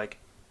 Because like,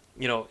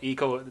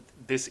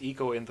 this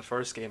eco in the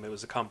first game, it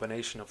was a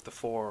combination of the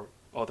 4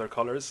 other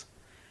colors.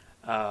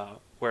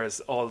 Whereas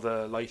all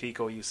the light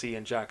eco you see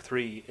in Jak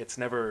 3, it's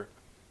never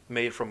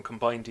made from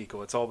combined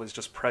eco. It's always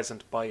just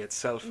present by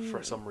itself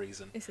for some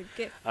reason. It's a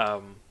gift.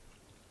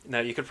 Now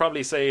you could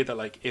probably say that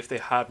like if they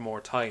had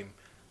more time,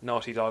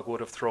 Naughty Dog would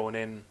have thrown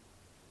in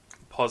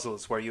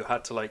puzzles where you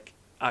had to like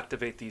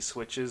activate these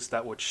switches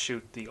that would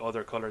shoot the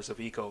other colors of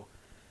eco,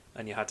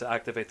 and you had to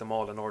activate them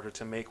all in order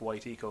to make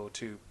White Eco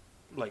to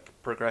like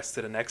progress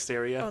to the next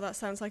area. Oh, that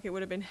sounds like it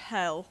would have been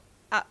hell.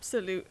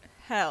 Absolute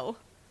hell.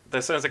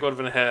 That sounds like it would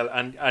have been hell,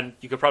 and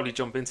you could probably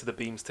jump into the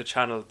beams to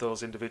channel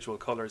those individual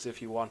colors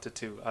if you wanted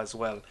to as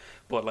well.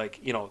 But like,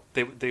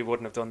 they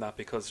wouldn't have done that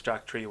because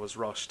Jak 3 was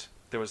rushed.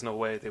 There was no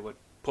way they would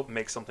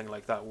make something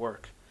like that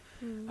work.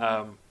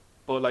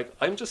 But like,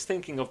 I'm just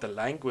thinking of the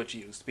language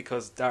used,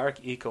 because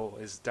Dark Eco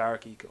is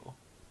Dark Eco,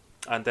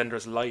 and then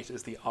there's Light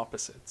is the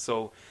opposite.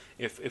 So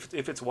if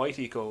it's White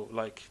Eco,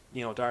 like,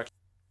 Dark.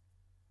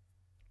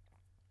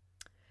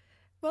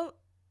 Well,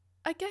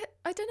 I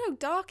don't know,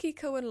 Dark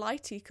Eco and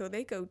Light Eco,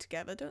 they go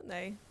together, don't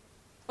they?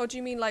 Or do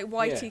you mean like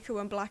White Eco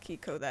and Black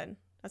Eco then,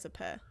 as a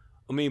pair?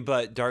 I mean,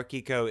 but Dark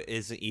Eco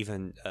isn't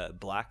even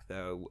black,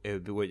 though.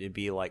 Would it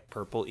be like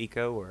Purple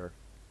Eco or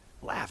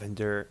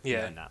Lavender?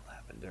 Yeah. No, not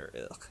Lavender.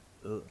 Ugh.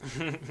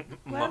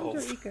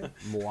 Lavender Eco.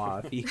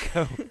 Mauve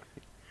Eco.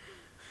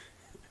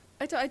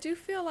 I do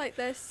feel like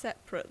they're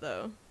separate,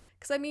 though.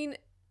 Because, I mean,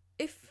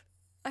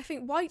 I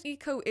think White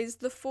Eco is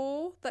the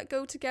 4 that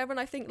go together, and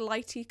I think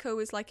Light Eco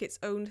is like its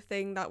own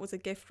thing that was a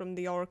gift from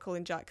the Oracle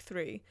in Jak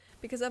 3.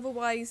 Because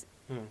otherwise,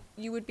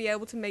 you would be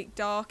able to make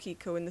Dark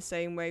Eco in the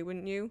same way,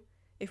 wouldn't you?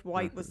 If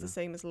White was the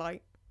same as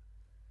Light.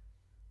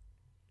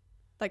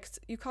 Like,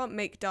 you can't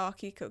make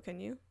Dark Eco, can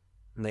you?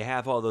 And they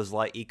have all those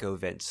Light Eco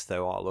vents,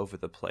 though, all over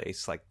the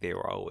place. Like, they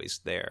were always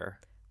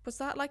there. Was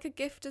that like a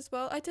gift as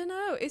well? I don't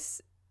know.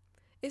 It's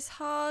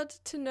hard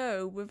to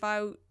know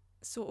without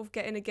sort of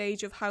getting a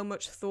gauge of how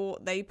much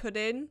thought they put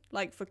in,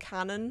 like for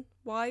canon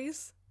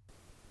wise.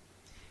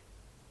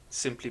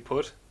 Simply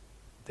put,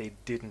 they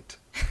didn't.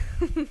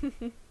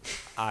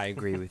 I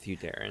agree with you,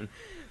 Darren.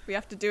 We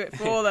have to do it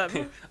for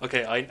them.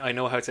 Okay, I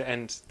know how to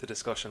end the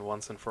discussion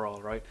once and for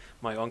all, right?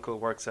 My uncle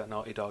works at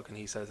Naughty Dog and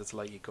he says it's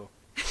Light Eco.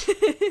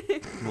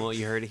 Well,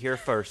 you heard it here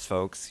first,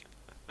 folks.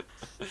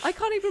 I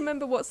can't even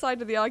remember what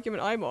side of the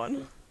argument I'm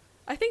on.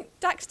 I think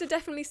Daxter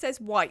definitely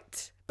says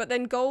white, but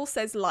then Goal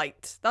says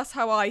light. That's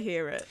how I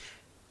hear it.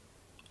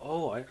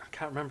 Oh, I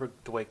can't remember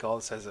the way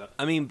Goal says it.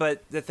 I mean,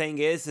 but the thing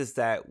is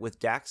that with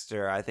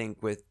Daxter, I think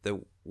with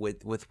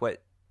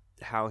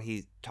how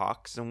he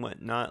talks and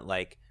whatnot,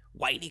 like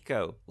White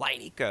Eco,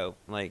 Light Eco,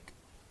 like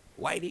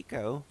White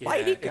Eco, yeah,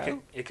 Light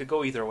Eco. It could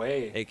go either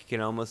way.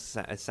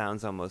 It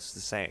sounds almost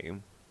the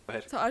same.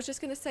 So I was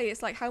just going to say,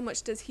 it's like, how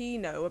much does he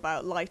know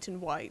about light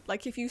and white?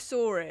 Like, if you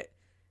saw it,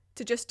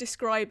 to just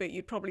describe it,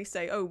 you'd probably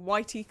say, oh,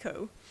 White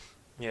Eco.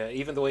 Yeah,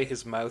 even the way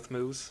his mouth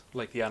moves,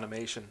 like the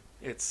animation,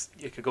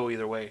 it could go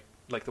either way.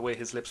 Like the way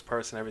his lips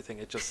purse and everything,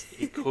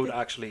 he could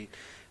actually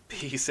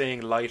be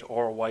saying light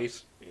or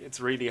white. It's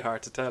really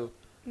hard to tell.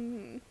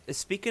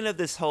 Speaking of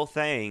this whole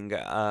thing,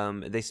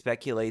 they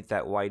speculate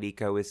that White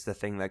Eco is the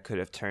thing that could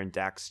have turned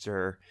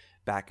Daxter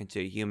back into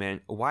a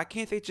human. Why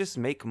can't they just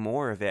make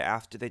more of it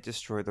after they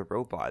destroy the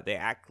robot? They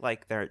act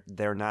like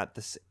they're not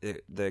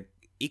the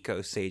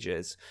Eco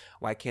Sages.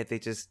 Why can't they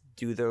just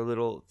do their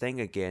little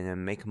thing again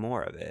and make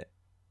more of it?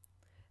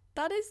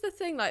 That is the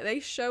thing, like,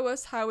 they show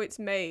us how it's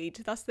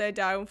made. That's their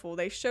downfall.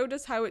 They showed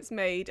us how it's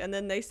made, and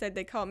then they said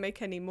they can't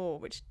make any more,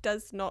 which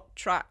does not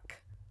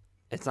track.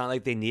 It's not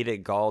like they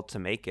needed Gall to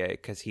make it,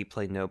 because he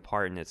played no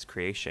part in its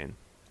creation.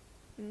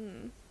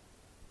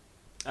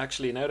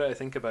 Actually, now that I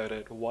think about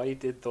it, why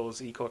did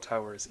those eco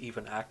towers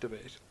even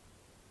activate?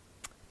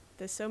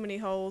 There's so many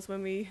holes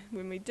when we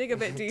dig a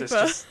bit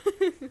deeper.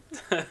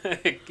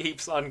 It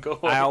keeps on going.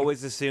 I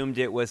always assumed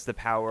it was the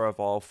power of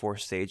all four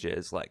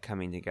stages, like,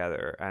 coming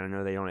together. I don't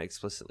know, they don't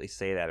explicitly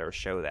say that or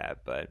show that,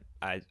 but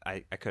I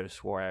could have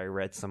swore I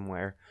read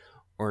somewhere,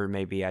 or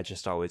maybe I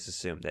just always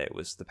assumed that it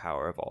was the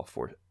power of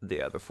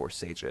the other four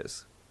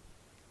stages.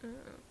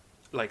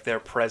 Like their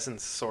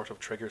presence sort of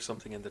triggers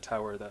something in the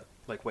tower that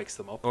like wakes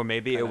them up. Or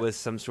maybe it was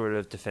some sort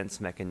of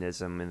defense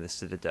mechanism in the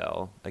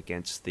Citadel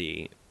against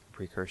the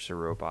precursor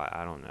robot.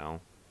 I don't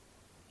know.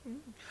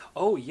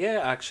 Oh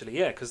yeah, actually,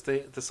 yeah, because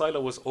the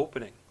silo was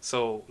opening.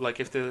 So like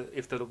if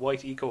the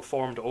white eco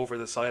formed over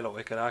the silo,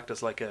 it could act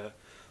as like a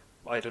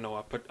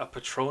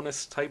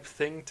Patronus type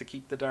thing to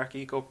keep the dark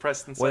eco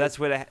pressed inside. Well,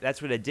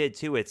 that's what it did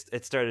too.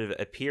 It started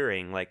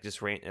appearing like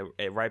just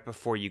right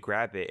before you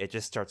grab it. It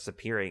just starts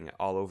appearing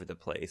all over the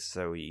place.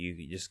 So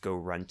you just go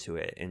run to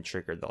it and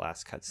trigger the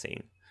last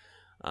cutscene.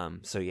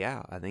 So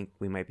yeah, I think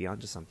we might be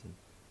onto something.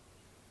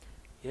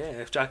 Yeah,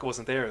 if Jack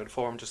wasn't there, it would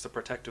form just a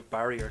protective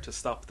barrier to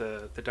stop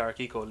the dark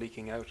eco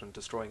leaking out and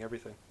destroying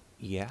everything.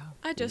 Yeah.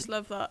 I just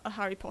love that a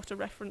Harry Potter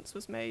reference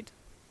was made.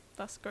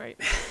 That's great.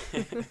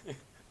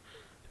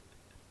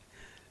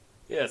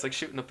 Yeah, it's like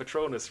shooting a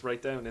Patronus right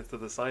down into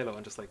the silo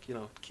and just like,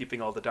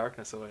 keeping all the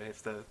darkness away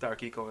if the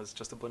dark eco is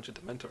just a bunch of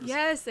Dementors.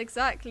 Yes,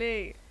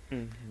 exactly.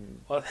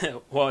 Mm-hmm.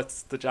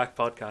 What's the Jack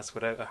podcast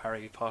without a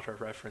Harry Potter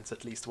reference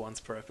at least once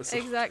per episode?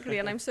 Exactly,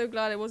 and I'm so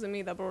glad it wasn't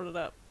me that brought it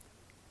up.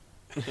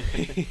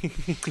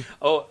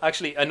 Oh,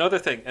 actually, another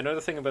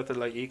thing about the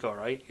light eco,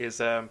 right, is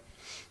so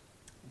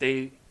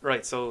they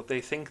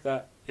think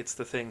that it's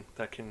the thing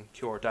that can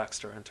cure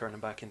Daxter and turn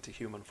him back into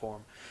human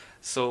form.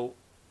 So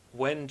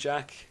when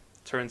Jack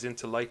turns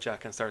into Light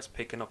Jack and starts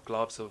picking up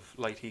globs of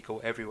light eco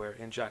everywhere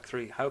in Jak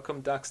 3, how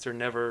come Daxter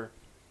never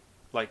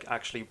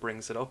actually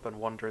brings it up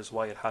and wonders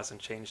why it hasn't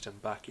changed him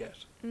back yet?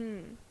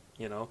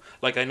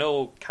 I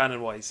know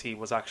canon wise he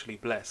was actually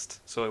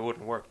blessed, so it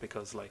wouldn't work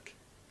because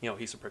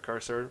he's a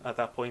precursor at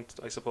that point,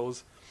 I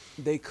suppose.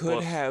 They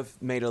could have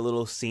made a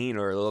little scene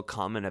or a little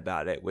comment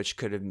about it, which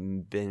could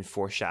have been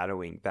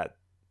foreshadowing that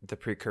the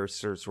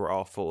precursors were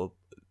all full of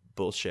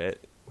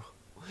bullshit.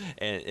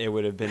 And it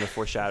would have been a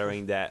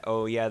foreshadowing that,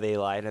 oh yeah, they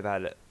lied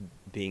about it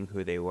being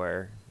who they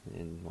were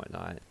and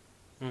whatnot.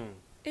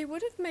 It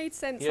would have made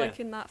sense,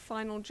 in that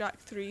final Jak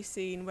 3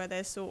 scene where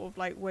they're sort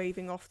of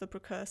waving off the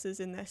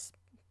precursors in their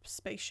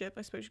spaceship,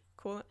 I suppose you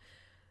could call it.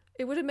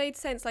 It would have made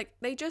sense,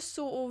 they just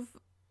sort of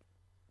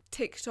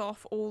ticked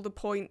off all the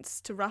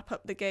points to wrap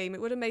up the game.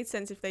 It would have made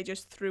sense if they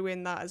just threw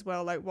in that as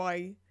well,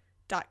 why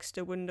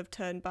Daxter wouldn't have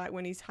turned back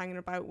when he's hanging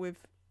about with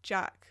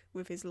Jack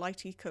with his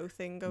light eco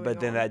thing going on. But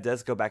then that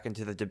does go back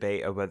into the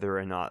debate of whether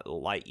or not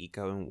light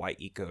eco and white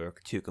eco are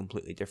two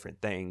completely different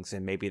things,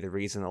 and maybe the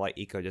reason the light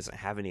eco doesn't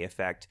have any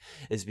effect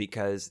is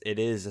because it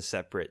is a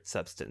separate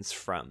substance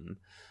from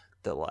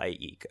the white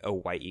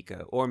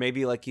eco. Or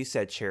maybe, like you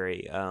said,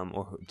 Cherry,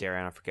 or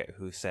Darren, I forget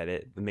who said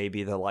it, but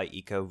maybe the light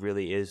eco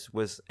really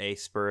was a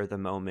spur of the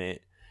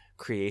moment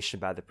creation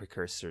by the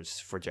precursors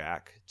for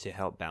Jack to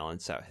help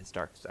balance out his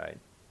dark side.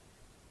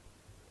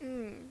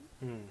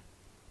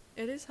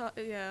 It is hard,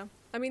 yeah.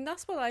 I mean,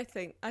 that's what I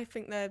think. I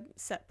think they're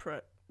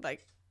separate,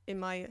 in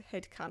my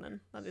head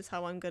canon. That is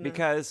how I'm going to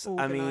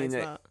organize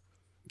that.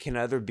 Can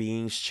other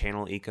beings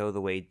channel eco the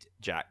way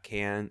Jack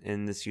can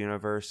in this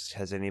universe?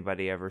 Has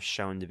anybody ever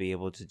shown to be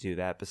able to do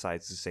that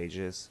besides the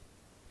sages?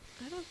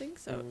 I don't think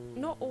so.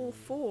 Not all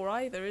four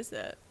either, is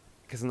it?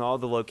 Because in all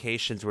the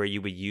locations where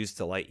you would use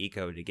the light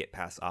eco to get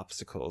past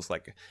obstacles,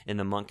 like in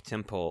the monk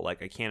temple, I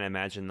can't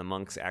imagine the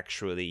monks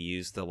actually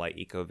use the light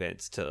eco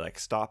vents to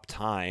stop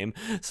time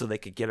so they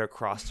could get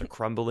across a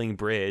crumbling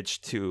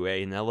bridge to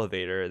an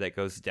elevator that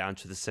goes down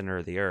to the center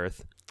of the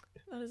earth.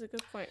 That is a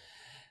good point.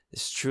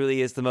 This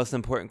truly is the most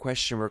important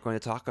question we're going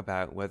to talk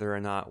about, whether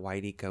or not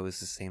white eco is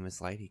the same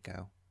as light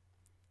eco.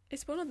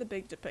 It's one of the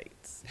big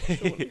debates,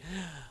 surely.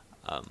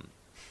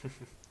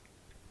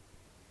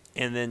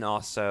 And then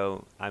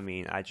also,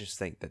 I just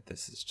think that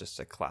this is just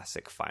a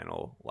classic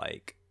final,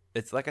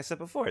 it's like I said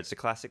before, it's a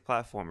classic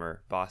platformer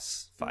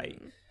boss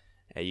fight.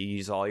 You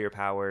use all your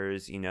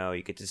powers, you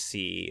get to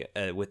see,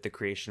 with the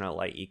creation of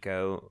light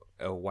eco,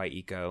 white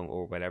eco,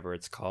 or whatever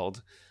it's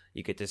called,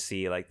 you get to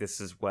see,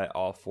 this is what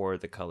all four of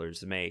the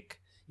colors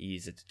make. You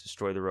use it to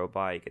destroy the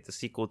robot. You get the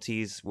sequel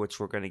tease, which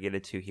we're going to get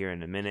into here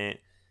in a minute.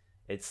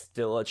 It's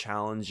still a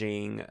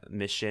challenging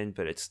mission,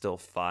 but it's still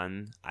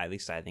fun. At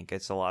least I think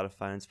it's a lot of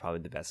fun. It's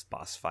probably the best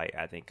boss fight,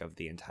 I think, of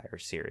the entire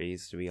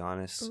series, to be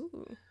honest.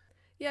 Ooh.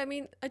 Yeah, I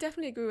mean, I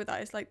definitely agree with that.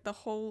 It's like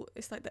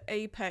the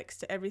apex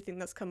to everything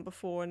that's come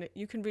before, and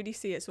you can really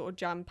see it sort of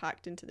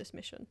jam-packed into this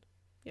mission.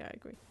 Yeah, I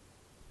agree.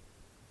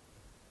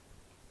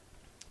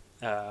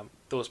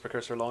 Those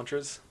precursor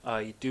launchers,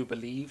 I do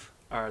believe,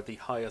 are the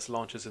highest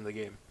launches in the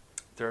game.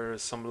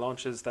 There's some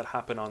launches that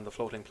happen on the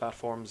floating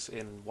platforms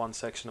in one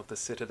section of the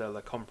Citadel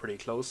that come pretty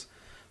close,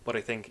 but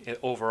I think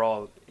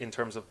overall, in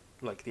terms of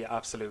like the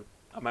absolute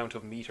amount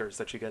of meters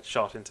that you get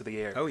shot into the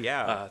air,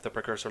 the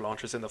precursor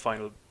launchers in the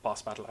final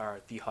boss battle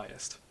are the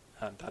highest,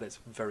 and that is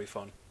very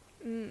fun.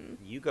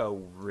 You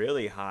go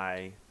really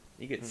high.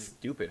 You get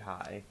stupid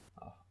high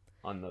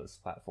on those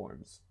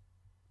platforms.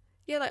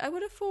 Yeah, like I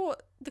would have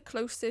thought the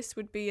closest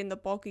would be in the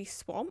boggy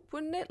swamp,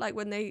 wouldn't it? Like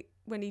when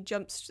he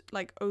jumps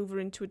like over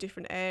into a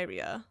different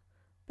area,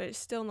 but it's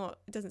still not.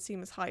 It doesn't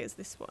seem as high as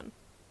this one.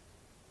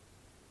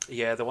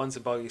 Yeah, the ones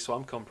in boggy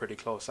swamp come pretty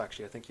close.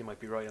 Actually, I think you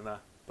might be right in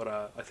that.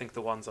 But I think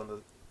the ones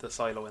on the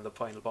silo in the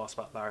final boss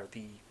battle are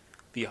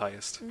the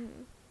highest.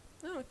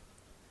 No,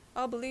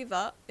 I'll believe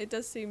that. It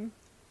does seem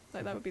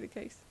like that would be the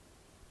case.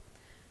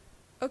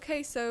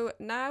 Okay, so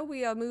now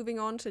we are moving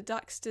on to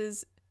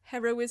Daxter's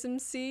heroism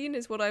scene,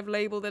 is what I've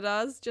labelled it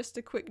as. Just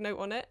a quick note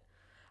on it.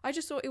 I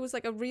just thought it was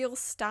like a real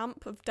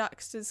stamp of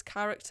Daxter's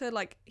character.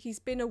 Like, he's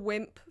been a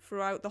wimp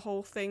throughout the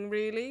whole thing,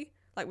 really.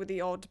 Like, with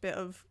the odd bit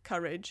of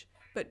courage.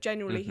 But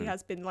generally, he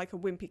has been like a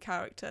wimpy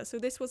character. So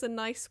this was a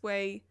nice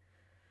way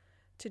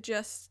to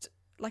just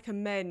like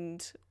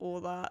amend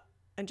all that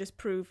and just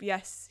prove,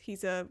 yes,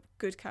 he's a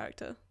good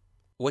character.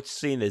 Which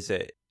scene is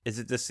it? Is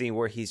it the scene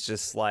where he's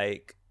just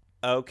like,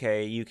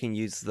 okay, you can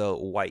use the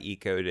white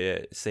eco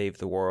to save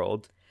the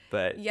world?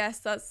 But yes,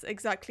 that's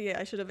exactly it.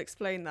 I should have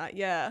explained that.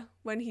 Yeah,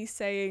 when he's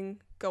saying,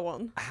 go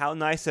on. How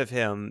nice of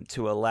him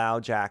to allow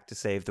Jack to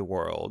save the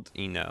world,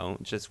 you know?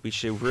 Just, we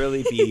should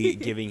really be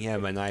giving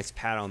him a nice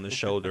pat on the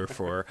shoulder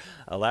for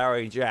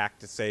allowing Jack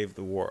to save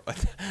the world.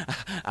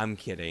 I'm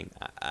kidding.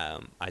 I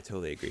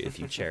totally agree with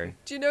you, Cherry.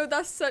 Do you know,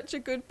 that's such a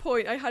good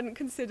point. I hadn't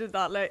considered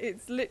that. Like,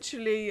 it's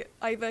literally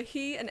either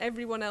he and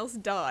everyone else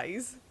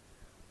dies,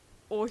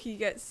 or he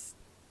gets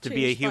to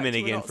be a human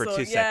again for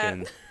 2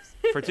 seconds.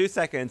 For 2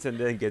 seconds and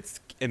then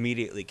gets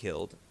immediately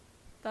killed.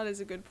 That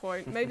is a good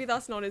point. Maybe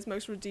that's not his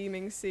most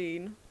redeeming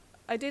scene.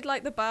 I did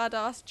like the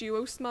badass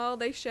duo smile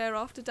they share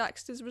after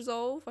Daxter's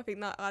resolve. I think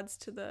that adds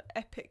to the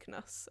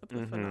epicness of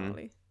the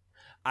finale.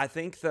 I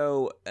think,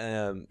 though,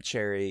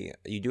 Cherry,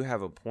 you do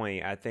have a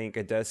point. I think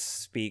it does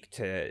speak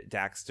to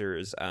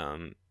Daxter's,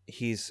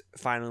 he's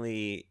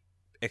finally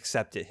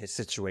accepted his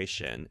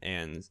situation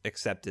and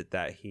accepted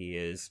that he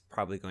is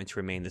probably going to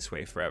remain this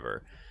way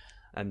forever.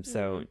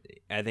 So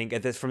I think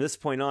from this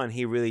point on,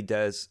 he really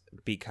does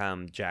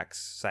become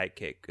Jack's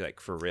sidekick, like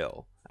for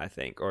real, I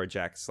think, or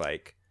Jack's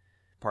like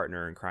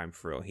partner in crime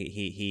for real.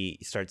 He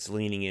starts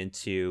leaning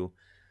into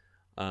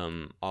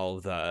all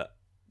the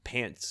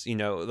pants, you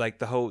know, like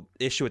the whole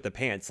issue with the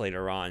pants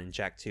later on in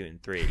Jack 2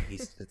 and 3.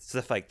 He's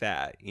stuff like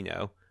that, you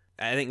know.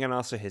 I think, and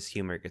also his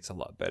humor gets a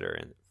lot better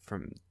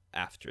from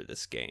after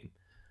this game.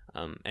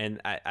 And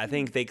I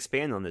think they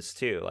expand on this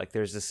too. Like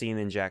there's a scene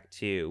in Jack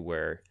 2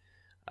 where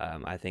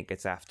I think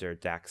it's after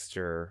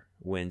Daxter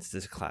wins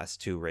this Class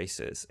 2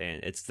 races,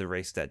 and it's the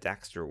race that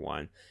Daxter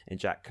won, and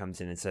Jack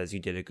comes in and says, you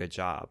did a good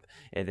job.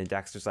 And then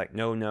Daxter's like,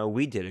 no,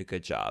 we did a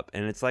good job.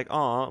 And it's like,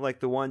 aw, like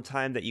the one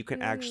time that you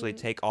can actually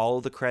take all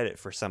the credit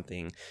for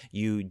something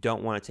you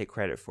don't want to take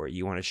credit for.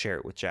 You want to share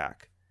it with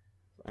Jack.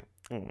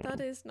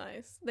 That is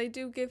nice. They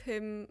do give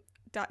him,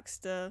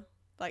 Daxter,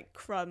 like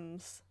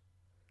crumbs,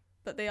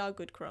 but they are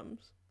good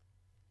crumbs.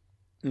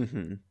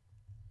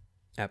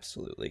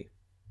 Absolutely.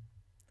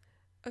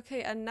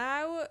 Okay, and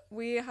now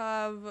we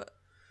have,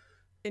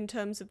 in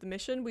terms of the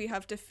mission, we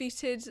have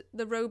defeated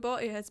the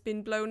robot. It has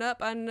been blown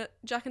up, and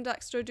Jack and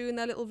Daxter are doing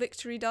their little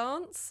victory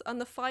dance, and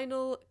the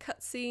final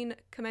cutscene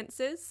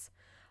commences.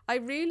 I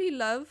really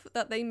love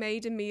that they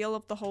made a meal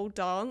of the whole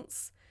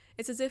dance.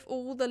 It's as if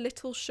all the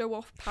little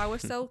show-off Power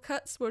Cell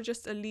cuts were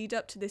just a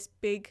lead-up to this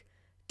big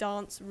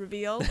dance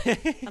reveal,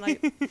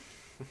 and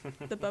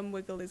the bum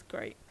wiggle is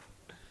great.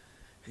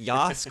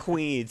 Yas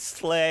Queen,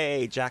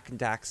 slay, Jack and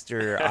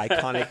Daxter,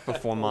 iconic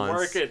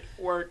performance.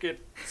 Work it.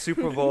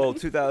 Super Bowl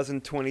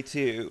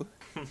 2022.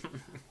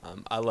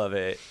 I love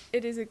it.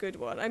 It is a good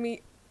one. I mean,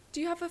 do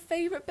you have a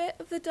favourite bit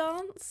of the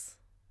dance?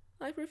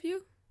 Either of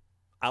you?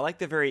 I like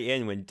the very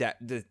end when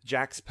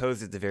Jack's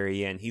pose at the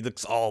very end. He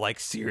looks all like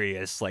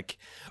serious, like,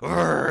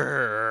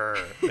 but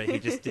he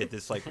just did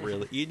this like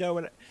really, you know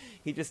what?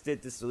 He just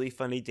did this really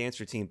funny dance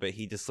routine, but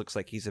he just looks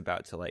like he's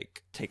about to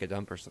like take a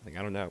dump or something.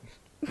 I don't know.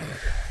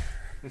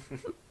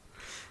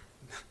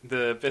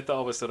 The bit that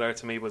always stood out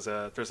to me was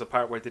there's a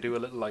part where they do a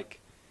little like,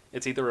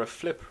 it's either a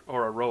flip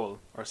or a roll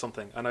or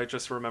something, and I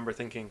just remember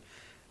thinking,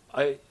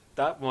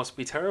 that must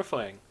be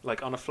terrifying.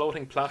 Like on a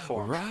floating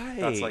platform,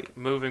 that's Right. like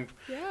moving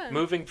Yeah.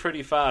 moving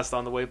pretty fast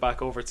on the way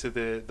back over to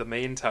the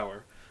main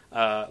tower.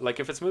 Like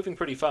if it's moving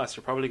pretty fast,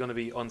 you're probably going to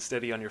be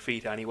unsteady on your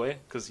feet anyway,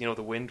 because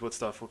the wind with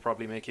stuff would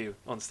probably make you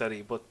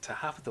unsteady. But to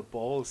have the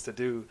balls to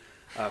do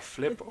a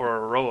flip or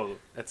a roll,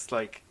 it's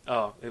like,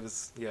 it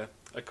was, yeah,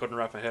 I couldn't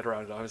wrap my head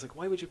around it. I was like,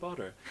 why would you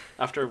bother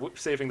after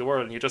saving the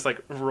world and you just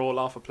like roll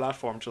off a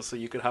platform just so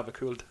you could have a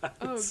cool Oh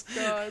dance?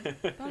 god,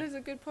 that is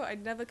a good point.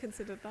 I'd never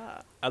considered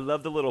that. I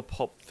love the little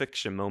Pulp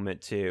Fiction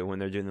moment too when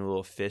they're doing the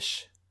little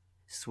fish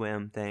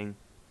swim thing.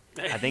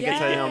 I think it's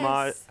an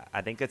homage. Yes.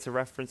 I think it's a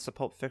reference to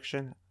Pulp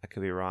Fiction. I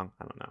could be wrong.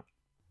 I don't know.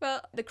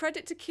 Well, the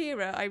credit to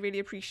Kira I really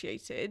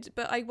appreciated,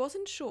 but I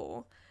wasn't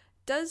sure.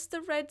 Does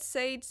the red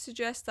sage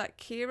suggest that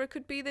Kira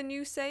could be the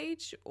new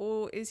sage,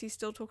 or is he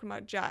still talking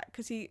about Jack?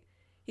 Because he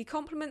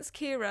compliments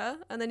Kira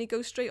and then he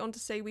goes straight on to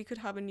say we could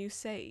have a new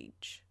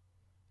sage.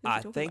 Who's he I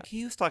talking think about?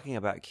 he was talking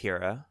about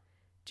Kira.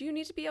 Do you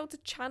need to be able to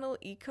channel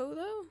Eco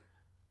though?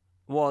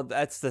 Well,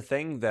 that's the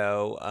thing,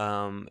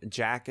 though.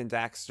 Jack and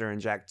Daxter and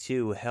Jack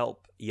 2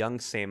 help young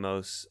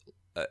Samos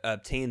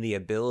obtain the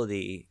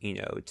ability,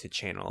 to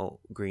channel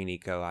Green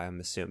Eco,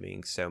 I'm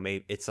assuming. So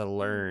maybe it's a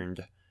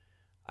learned,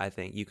 I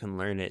think. You can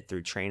learn it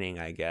through training,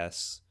 I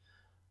guess.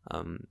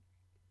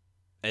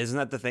 Isn't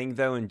that the thing,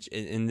 though,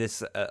 in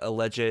this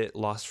alleged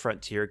Lost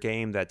Frontier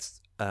game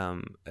that's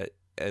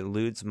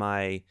eludes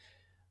my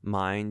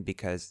mind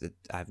because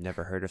I've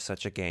never heard of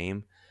such a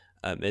game?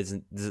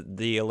 Isn't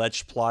the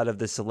alleged plot of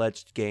this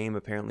alleged game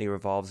apparently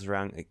revolves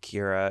around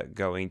Akira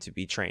going to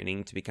be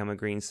training to become a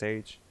green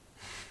sage?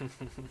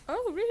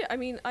 Oh, really? I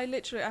mean, I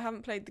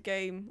haven't played the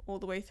game all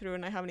the way through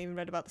and I haven't even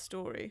read about the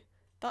story.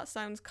 That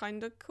sounds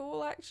kind of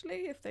cool,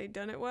 actually, if they'd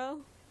done it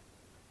well.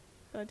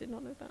 But I did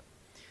not know that.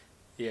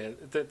 Yeah,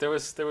 there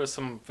was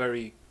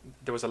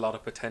a lot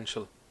of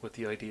potential with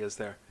the ideas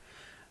there.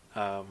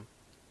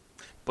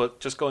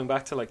 But just going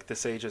back to like the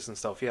sages and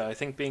stuff, yeah, I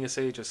think being a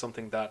sage is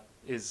something that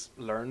is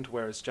learned,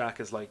 whereas Jack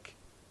is like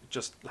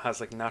just has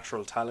like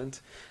natural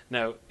talent.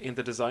 Now, in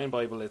the design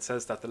Bible, it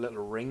says that the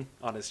little ring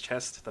on his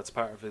chest that's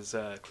part of his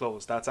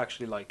clothes, that's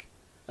actually like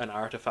an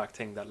artifact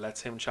thing that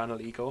lets him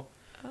channel Eco.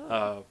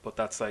 But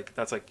that's like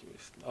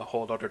a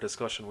whole other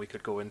discussion we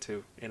could go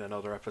into in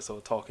another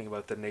episode, talking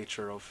about the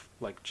nature of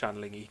like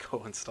channeling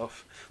Eco and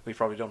stuff. We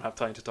probably don't have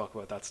time to talk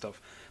about that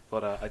stuff,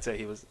 but I'd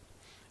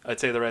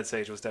say the Red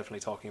Sage was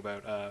definitely talking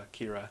about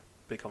Kira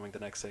becoming the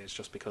next sage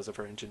just because of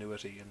her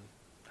ingenuity and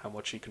how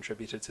much she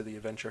contributed to the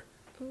adventure.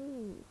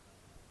 Ooh.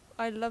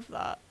 I love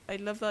that. I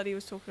love that he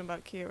was talking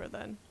about Kira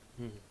then.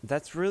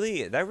 That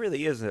really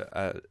is an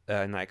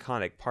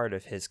iconic part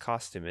of his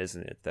costume,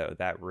 isn't it? Though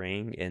that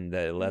ring and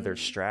the leather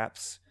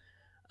straps,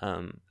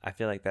 I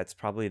feel like that's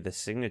probably the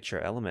signature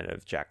element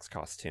of Jack's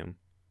costume.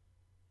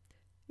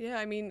 Yeah,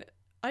 I mean,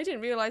 I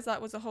didn't realize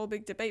that was a whole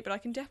big debate, but I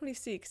can definitely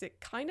see because it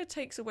kind of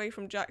takes away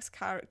from Jack's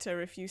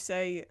character if you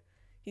say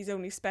he's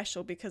only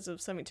special because of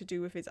something to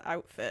do with his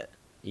outfit.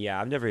 Yeah,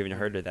 I've never even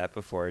heard of that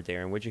before,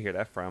 Darren. Where'd you hear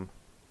that from?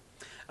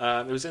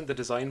 It was in the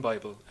design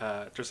Bible.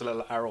 There's a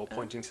little arrow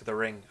pointing to the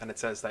ring, and it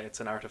says that it's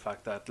an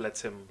artifact that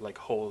lets him like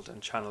hold and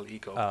channel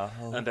Eco.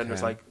 Oh, And then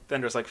there's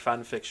like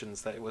fan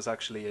fictions that it was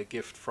actually a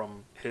gift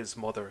from his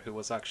mother, who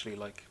was actually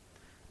like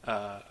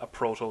a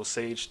proto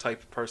sage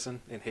type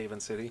person in Haven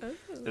City. Oh.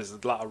 There's a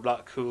lot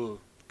of cool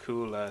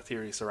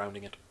theories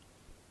surrounding it.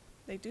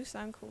 They do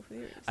sound cool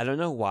theories. I don't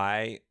know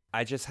why.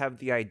 I just have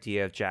the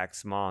idea of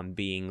Jack's mom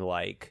being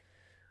like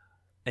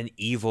an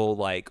evil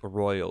like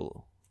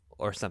royal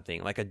or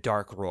something, like a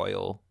dark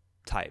royal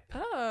type.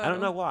 Oh. I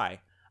don't know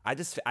why. I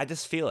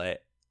just feel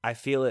it. I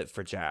feel it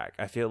for Jack.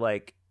 I feel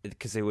like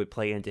because it would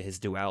play into his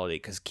duality,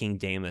 because King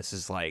Damus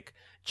is like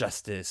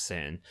justice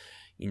and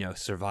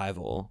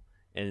survival,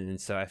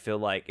 and so I feel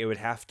like it would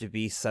have to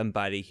be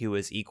somebody who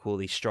is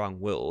equally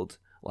strong-willed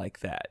like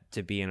that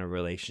to be in a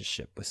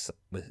relationship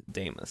with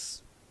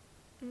Damus.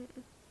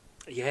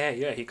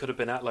 Yeah, he could have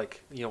been at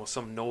like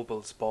some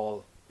noble's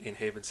ball in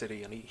Haven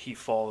City, and he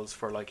falls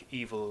for like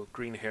evil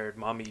green-haired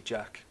mommy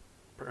Jack,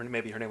 or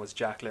maybe her name was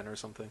Jacqueline or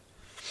something.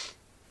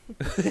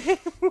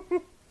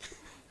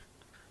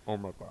 Oh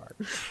my god.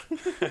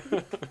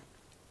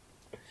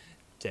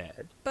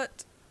 Dead.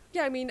 But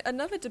yeah, I mean,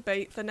 another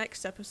debate for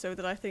next episode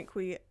that I think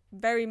we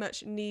very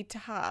much need to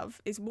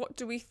have is what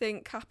do we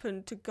think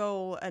happened to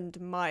Goal and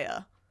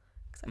Maya?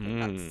 Because I think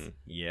that's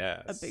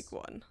yes. a big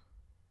one.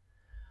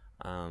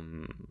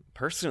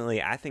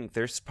 Personally, I think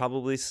they're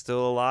probably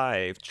still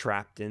alive,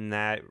 trapped in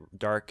that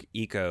dark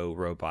eco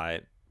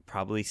robot.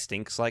 Probably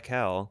stinks like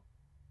hell.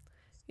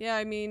 Yeah,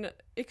 I mean,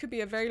 it could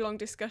be a very long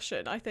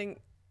discussion. I think,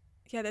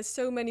 yeah, there's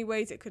so many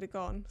ways it could have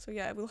gone. So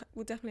yeah, we'll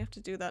definitely have to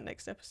do that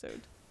next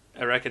episode.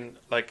 I reckon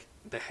like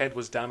the head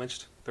was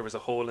damaged. There was a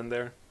hole in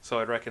there, so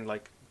I reckon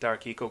like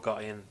Dark Eco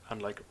got in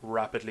and like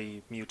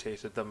rapidly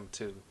mutated them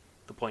to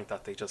the point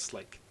that they just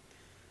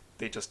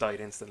died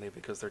instantly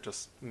because they're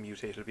just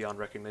mutated beyond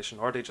recognition,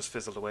 or they just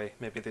fizzled away.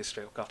 Maybe they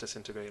straight up got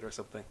disintegrated or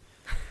something.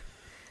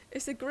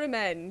 It's a grim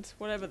end,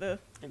 whatever the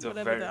It's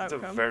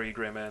outcome. a very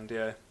grim end,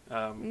 yeah.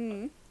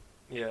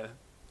 Yeah.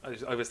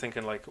 I was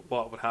thinking, like,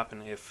 what would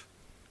happen if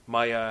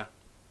Maya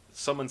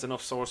summons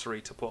enough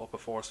sorcery to put up a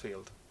force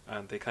field,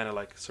 and they kind of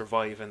like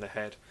survive in the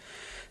head.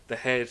 The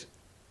head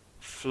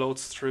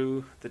floats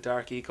through the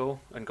dark eco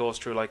and goes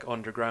through like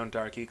underground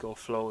dark eco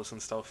flows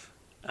and stuff,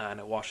 and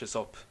it washes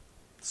up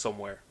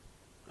somewhere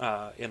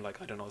in,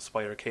 like, I don't know,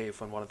 Spider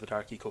Cave, when one of the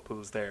dark eco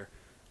pools there,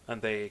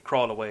 and they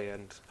crawl away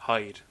and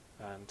hide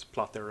and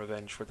plot their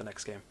revenge for the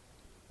next game.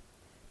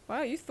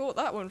 Wow, you thought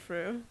that one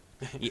through.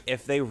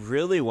 If they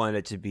really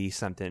wanted to be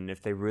something,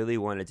 if they really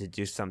wanted to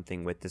do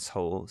something with this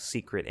whole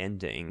secret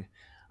ending,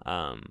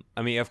 I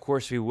mean, of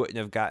course we wouldn't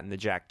have gotten the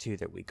Jak 2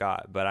 that we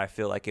got, but I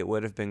feel like it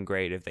would have been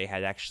great if they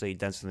had actually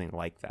done something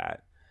like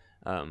that.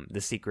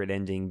 The secret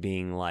ending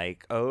being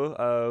like, my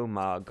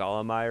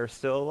Golemire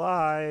still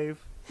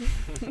alive.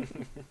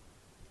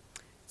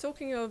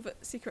 Talking of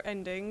secret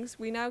endings,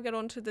 we now get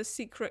on to the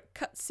secret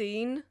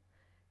cutscene.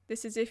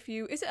 This is if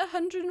you... Is it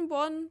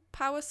 101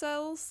 power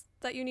cells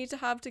that you need to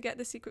have to get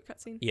the secret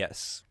cutscene?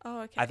 Yes.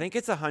 Oh, okay. I think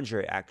it's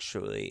 100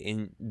 actually.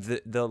 And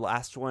the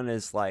last one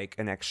is like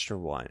an extra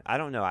one. I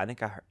don't know. I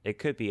think it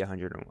could be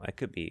 101. It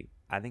could be.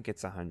 I think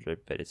it's 100,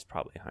 but it's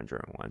probably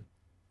 101.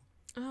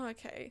 Oh,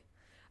 okay.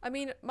 I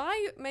mean,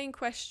 my main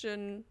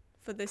question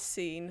for this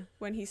scene,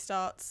 when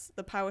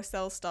the power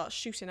cells start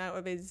shooting out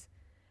of his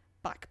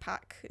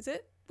backpack, is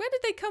it? Where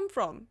did they come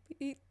from?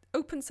 He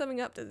opens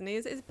something up, doesn't he?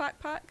 Is it his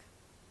backpack?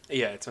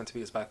 Yeah, it's meant to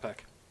be his backpack.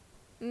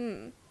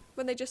 When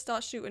they just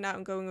start shooting out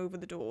and going over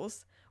the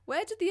doors,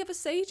 where did the other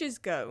sages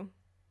go?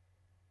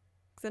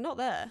 'Cause they're not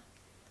there.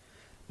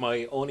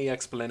 My only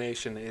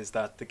explanation is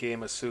that the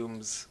game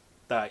assumes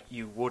that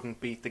you wouldn't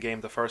beat the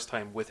game the first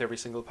time with every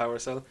single power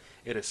cell.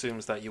 It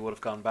assumes that you would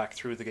have gone back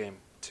through the game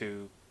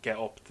to get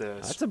up the...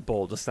 That's a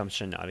bold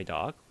assumption, Naughty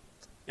Dog.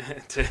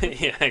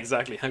 Yeah,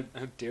 exactly. How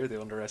dare they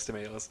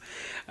underestimate us?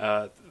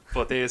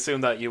 But they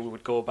assume that you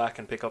would go back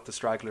and pick up the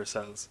straggler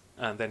cells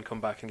and then come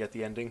back and get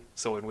the ending.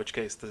 So in which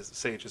case the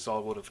sages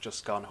all would have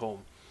just gone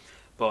home.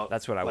 But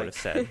That's what I would have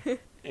said.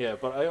 yeah,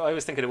 but I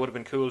was thinking it would have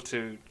been cool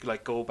to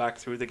like go back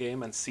through the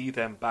game and see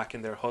them back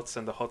in their huts,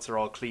 and the huts are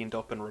all cleaned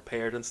up and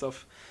repaired and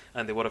stuff,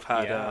 and they would have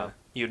had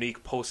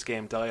unique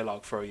post-game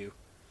dialogue for you,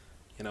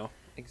 you know?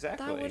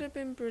 Exactly. That would have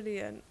been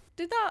brilliant.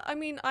 Did that? I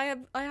mean, I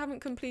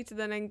haven't completed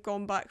and then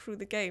gone back through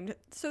the game,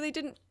 so they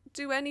didn't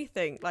do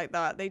anything like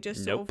that. They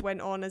just sort of went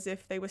on as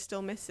if they were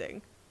still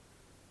missing.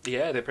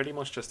 Yeah, they pretty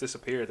much just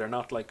disappeared. They're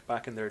not like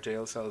back in their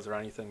jail cells or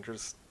anything.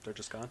 They're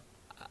just gone.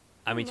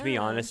 I mean, to be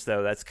honest,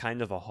 though, that's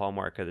kind of a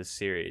hallmark of the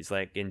series.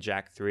 Like in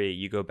Jak 3,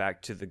 you go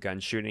back to the gun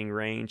shooting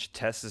range,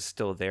 Tess is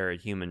still there in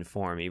human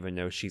form, even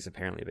though she's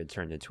apparently been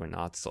turned into an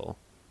Ottsel.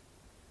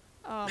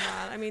 Oh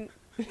man, I mean,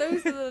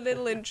 those are the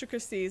little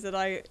intricacies that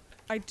I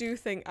do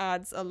think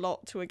adds a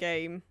lot to a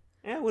game.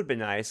 Yeah, it would have been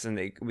nice, and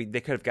they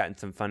could have gotten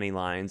some funny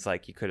lines,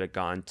 like you could have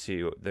gone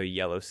to the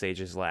Yellow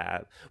Sage's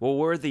lab. Well,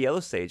 where would the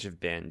Yellow Sage have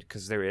been?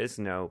 Because there is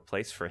no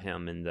place for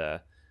him in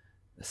the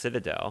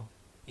Citadel.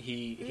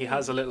 He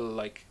has a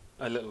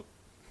little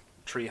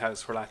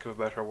treehouse, for lack of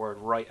a better word,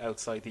 right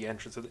outside the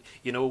entrance of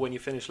you know when you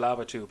finish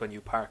Lava Tube and you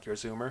park your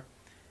Zoomer?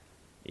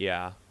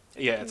 Yeah.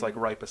 Yeah, it's like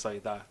right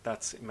beside that.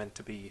 That's meant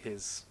to be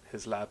his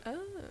lab.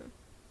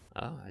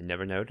 Oh, I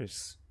never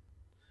noticed.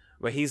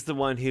 Well, he's the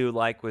one who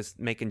like was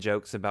making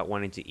jokes about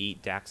wanting to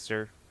eat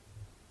Daxter.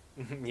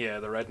 Yeah,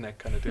 the redneck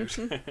kind of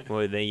dude.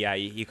 Well, then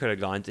you could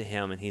have gone to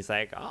him, and he's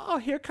like, "Oh,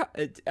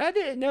 I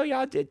didn't know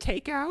y'all did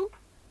takeout,"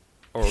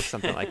 or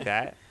something like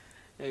that.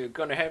 You're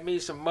gonna have me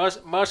some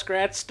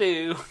muskrat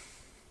stew.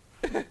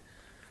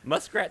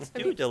 Muskrat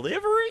stew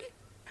delivery?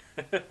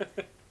 I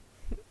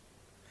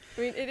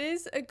mean, it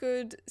is a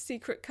good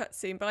secret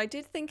cutscene, but I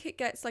did think it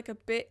gets like a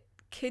bit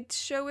kids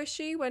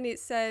show-ishy when it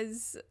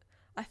says,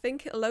 I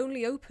think it'll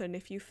only open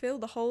if you fill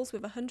the holes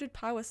with 100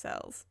 power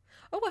cells.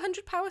 Oh,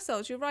 100 power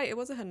cells, you're right, it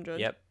was 100.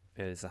 Yep,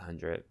 it is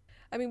 100.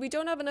 I mean, we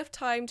don't have enough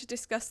time to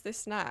discuss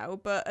this now,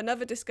 but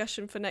another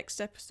discussion for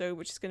next episode,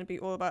 which is going to be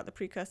all about the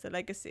Precursor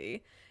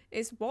Legacy,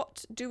 is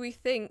what do we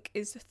think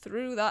is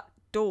through that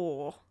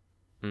door?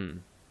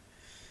 I'm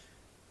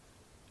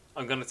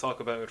going to talk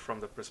about it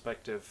from the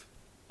perspective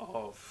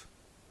of,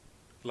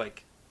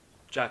 like,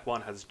 Jak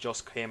 1 has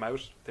just came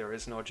out. There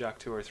is no Jak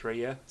 2 or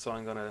 3 yet, so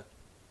I'm going to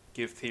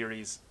give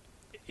theories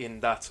in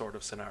that sort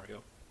of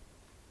scenario.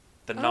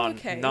 The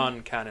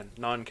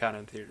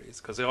non-canon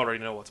theories, because I already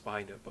know what's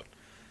behind it, but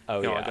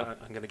I'm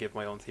going to give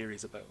my own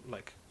theories about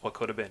like what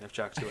could have been if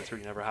Jak 2 or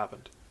 3 never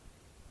happened.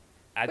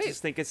 I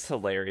just think it's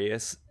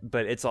hilarious,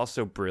 but it's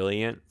also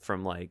brilliant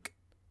from like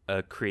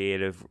a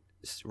creative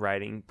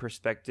writing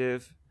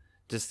perspective,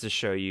 just to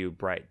show you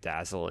bright,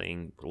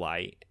 dazzling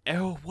light.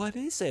 Oh, what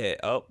is it?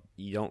 Oh,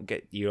 you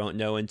don't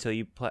know until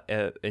you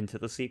play into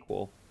the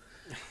sequel.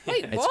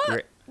 Wait,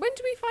 what? When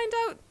do we find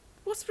out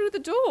what's through the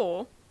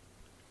door?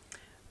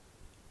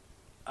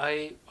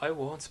 I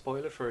won't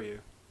spoil it for you.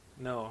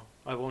 No,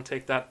 I won't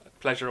take that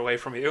pleasure away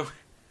from you.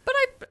 But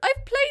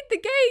I've played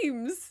the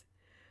games.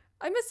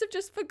 I must have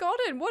just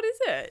forgotten. What is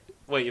it?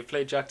 Wait, you've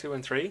played Jak 2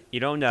 and 3? You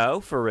don't know?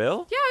 For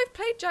real? Yeah, I've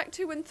played Jak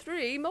 2 and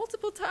 3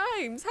 multiple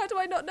times. How do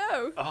I not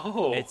know?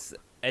 Oh.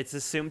 It's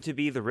assumed to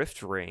be the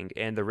Rift Ring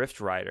and the Rift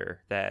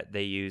Rider that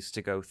they use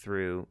to go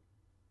through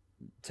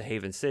to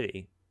Haven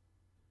City.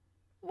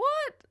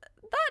 What?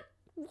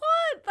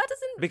 That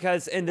doesn't.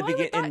 Because in the Why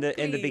would that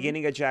in the gleam?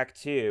 beginning of Jak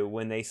 2,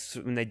 when they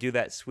do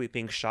that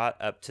sweeping shot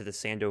up to the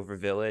Sandover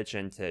village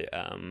and to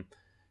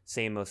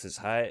Samos's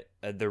hut,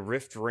 the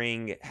Rift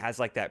Ring has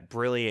like that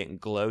brilliant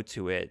glow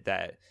to it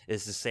that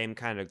is the same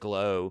kind of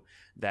glow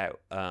that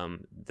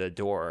the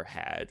door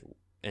had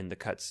in the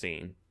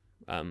cutscene.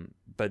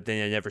 But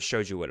then it never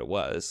showed you what it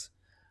was.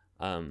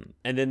 And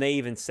then they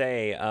even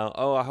say,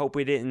 "Oh, I hope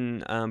we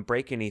didn't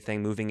break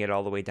anything moving it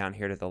all the way down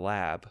here to the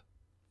lab."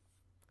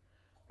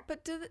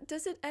 But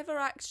does it ever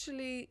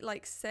actually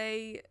like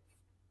say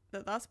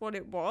that that's what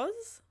it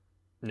was?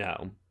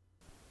 No,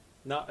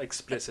 Not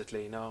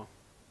explicitly, no.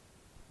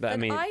 but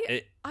And I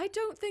mean, I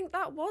don't think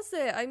that was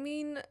it. I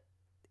mean,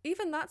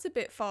 even that's a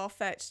bit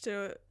far-fetched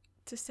to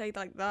say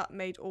like that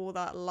made all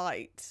that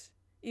light,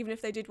 even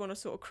if they did want to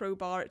sort of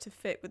crowbar it to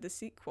fit with the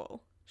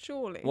sequel.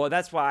 Surely. well,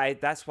 that's why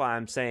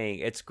I'm saying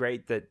it's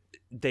great that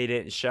they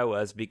didn't show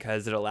us,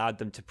 because it allowed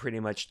them to pretty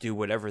much do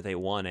whatever they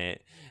wanted,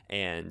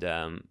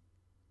 and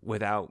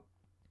without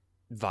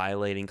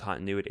violating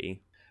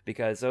continuity.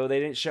 Because they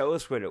didn't show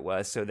us what it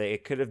was, so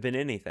it could have been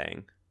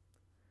anything.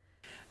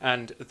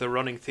 And the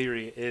running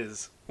theory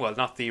is, well,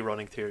 not the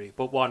running theory,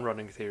 but one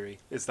running theory,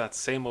 is that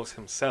Samos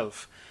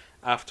himself,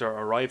 after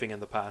arriving in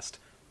the past,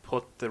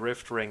 put the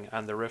Rift Ring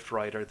and the Rift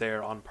Rider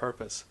there on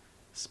purpose.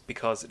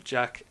 Because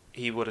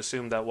he would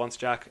assume that once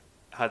Jak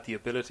had the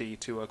ability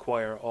to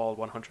acquire all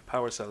 100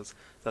 power cells,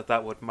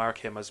 that would mark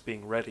him as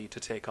being ready to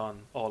take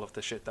on all of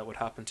the shit that would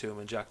happen to him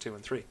in Jak 2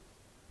 and 3.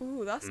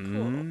 Ooh, that's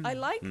cool. I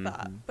like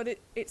that, but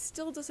it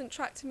still doesn't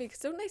track to me, because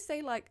don't they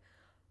say like,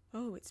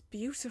 oh, it's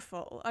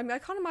beautiful? I mean, I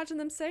can't imagine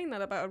them saying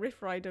that about a Rift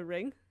Rider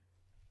ring.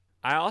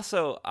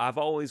 I've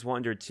always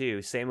wondered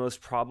too, Samos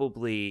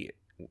probably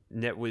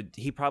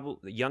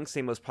young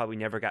Samos probably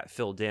never got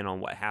filled in on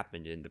what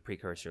happened in the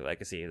Precursor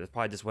Legacy. There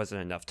probably just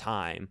wasn't enough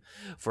time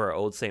for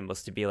old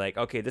Samos to be like,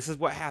 okay, this is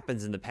what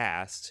happens in the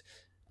past.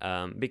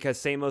 Because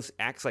Samos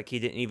acts like he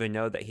didn't even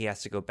know that he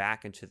has to go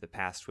back into the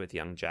past with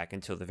young Jak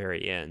until the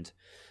very end.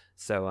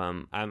 So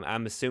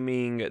I'm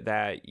assuming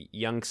that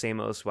young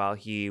Samos, while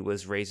he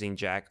was raising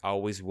Jak,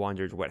 always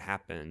wondered what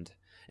happened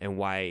and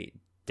why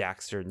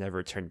Daxter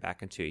never turned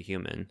back into a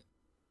human.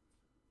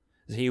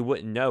 He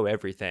wouldn't know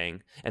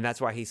everything, and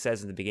that's why he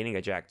says in the beginning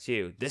of Jak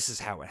 2, this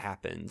is how it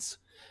happens,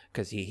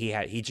 because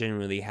he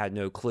genuinely had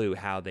no clue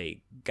how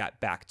they got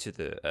back to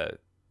the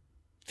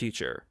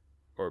future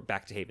or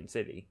back to Haven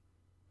City.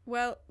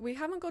 Well, we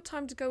haven't got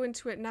time to go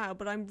into it now,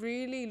 but I'm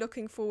really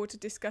looking forward to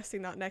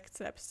discussing that next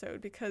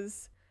episode,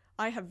 because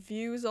I have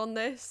views on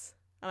this,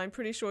 and I'm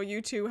pretty sure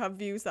you two have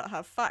views that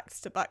have facts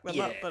to back them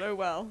up, but oh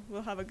well,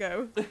 we'll have a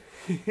go.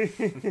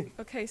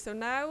 Okay, so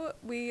now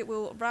we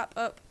will wrap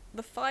up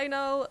the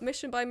final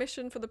mission by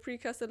mission for the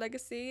Precursor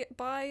Legacy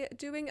by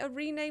doing a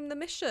rename the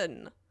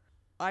mission.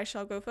 I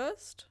shall go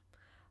first.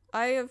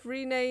 I have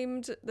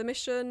renamed the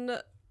mission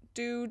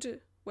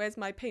Dude, Where's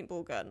My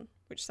Paintball Gun?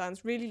 Which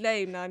sounds really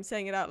lame now I'm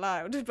saying it out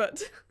loud,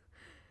 but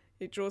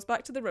it draws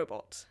back to the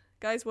robot.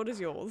 Guys, what is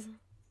yours?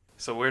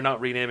 So we're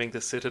not renaming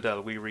the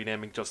Citadel, we're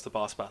renaming just the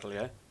boss battle,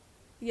 yeah?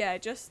 Yeah,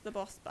 just the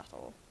boss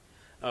battle.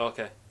 Oh,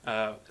 okay.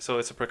 So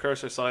it's a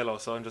precursor silo,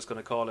 so I'm just going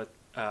to call it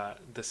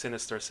the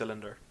Sinister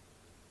Cylinder.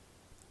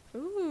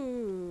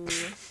 Ooh,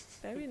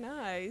 very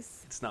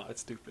nice. It's not,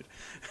 it's stupid.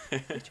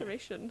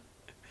 Iteration.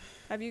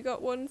 Have you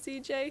got one,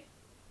 CJ?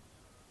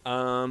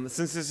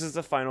 Since this is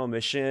the final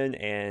mission,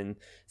 and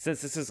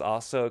since this is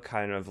also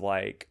kind of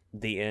like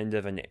the end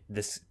of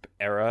this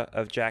era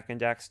of Jak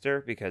and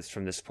Daxter, because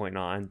from this point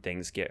on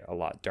things get a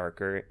lot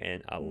darker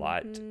and a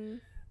lot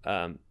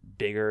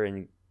bigger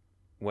and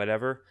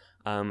whatever,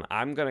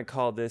 I'm gonna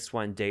call this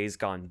one Days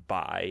Gone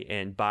By,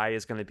 and by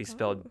is gonna be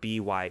spelled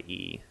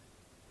BYE.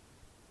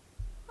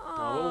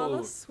 Oh,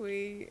 that's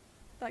sweet.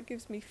 That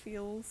gives me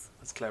feels.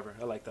 That's clever,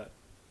 I like that.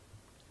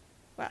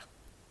 Well,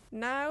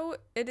 now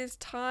it is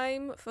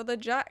time for the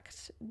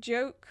Jacked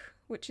joke,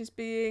 which is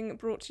being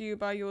brought to you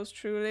by yours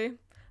truly.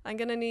 I'm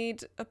going to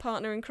need a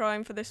partner in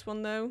crime for this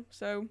one, though,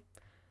 so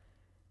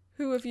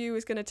who of you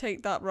is going to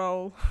take that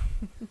role?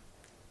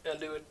 I'll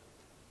do it.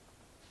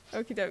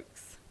 Okie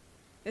dokes.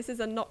 This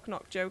is a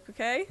knock-knock joke,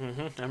 okay?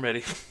 I'm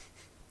ready.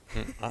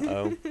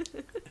 Uh-oh.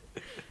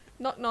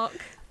 Knock knock.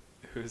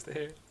 Who's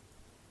there?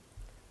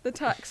 The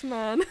tax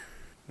man.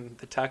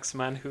 The tax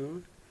man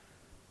who?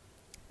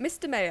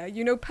 Mr. Mayor,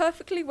 you know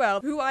perfectly well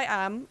who I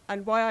am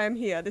and why I am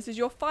here. This is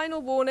your final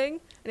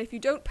warning, and if you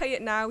don't pay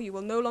it now, you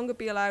will no longer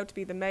be allowed to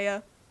be the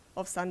mayor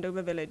of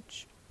Sandover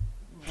Village.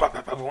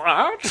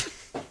 What?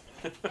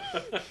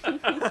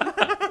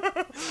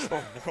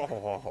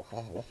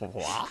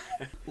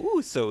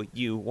 Ooh, so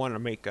you want to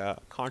make a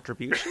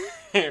contribution?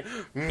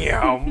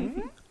 Meow.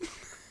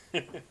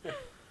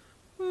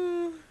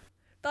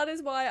 That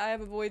is why I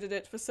have avoided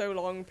it for so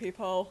long,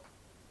 people.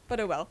 But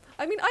oh well.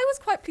 I mean, I was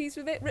quite pleased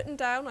with it. Written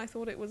down, I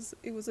thought it was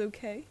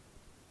okay.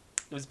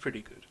 It was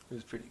pretty good. It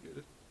was pretty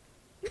good.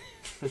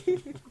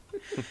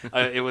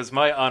 It was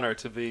my honor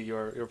to be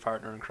your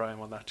partner in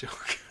crime on that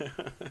joke.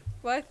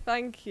 Well,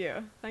 thank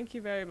you. Thank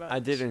you very much. I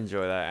did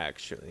enjoy that,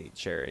 actually,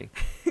 Cherry.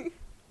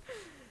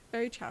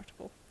 Very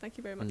charitable. Thank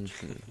you very much.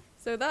 Mhm.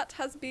 So that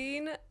has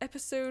been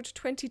episode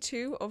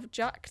 22 of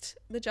Jacked,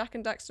 the Jack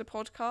and Daxter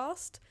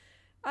podcast.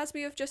 As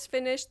we have just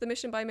finished the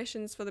mission by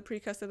missions for the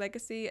Precursor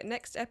Legacy,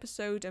 next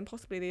episode, and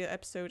possibly the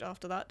episode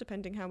after that,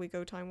 depending how we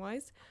go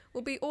time-wise,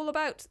 will be all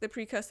about the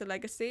Precursor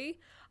Legacy.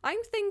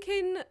 I'm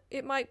thinking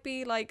it might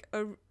be like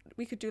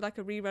we could do like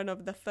a rerun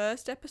of the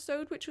first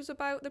episode, which was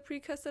about the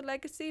Precursor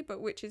Legacy,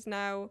 but which is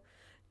now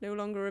no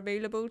longer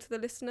available to the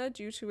listener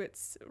due to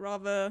its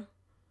rather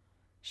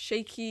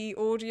shaky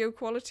audio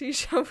quality,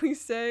 shall we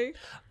say.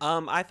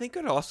 I think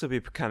it'd also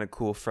be kind of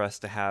cool for us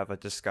to have a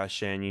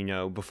discussion,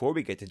 before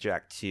we get to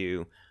Jack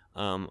 2.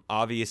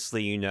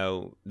 Obviously,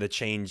 the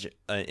change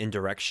in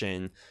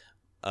direction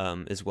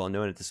is well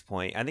known at this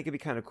point. I think it'd be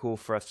kind of cool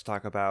for us to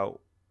talk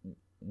about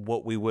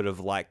what we would have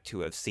liked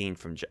to have seen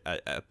from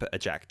a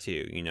Jack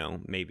 2,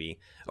 maybe,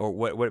 or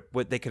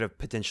what they could have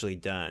potentially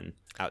done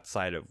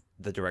outside of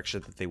the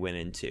direction that they went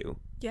into.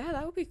 Yeah,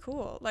 that would be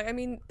cool. Like, I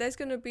mean, there's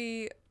going to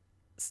be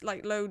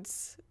like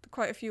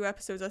quite a few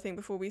episodes, I think,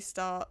 before we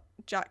start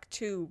Jack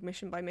 2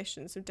 mission by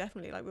mission, so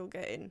definitely we'll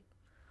get in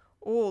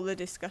all the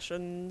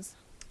discussions.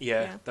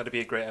 Yeah, that'd be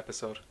a great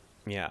episode.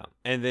 Yeah,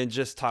 and then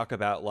just talk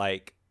about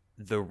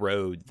the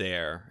road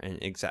there, and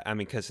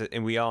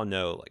and we all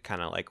know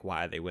kind of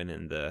why they went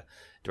in the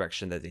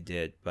direction that they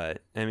did,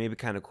 but it may be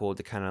kind of cool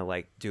to kind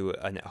of do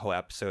a whole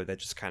episode that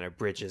just kind of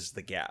bridges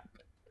the gap,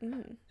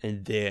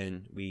 and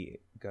then we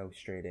go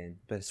straight in.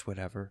 But it's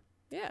whatever.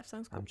 Yeah,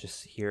 sounds cool. I'm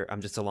just here.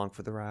 I'm just along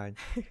for the ride.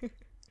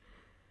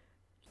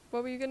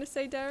 What were you going to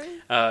say,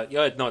 Darren?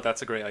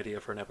 That's a great idea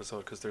for an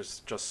episode because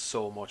there's just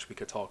so much we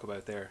could talk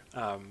about there,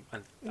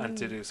 and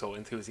to do so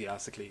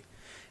enthusiastically,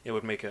 it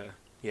would make a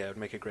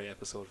great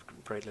episode.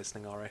 Great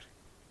listening, all right.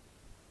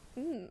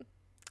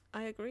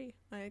 I agree.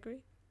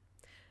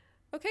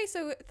 Okay,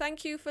 so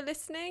thank you for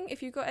listening.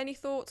 If you've got any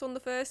thoughts on the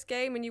first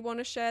game and you want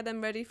to share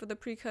them ready for the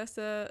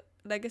Precursor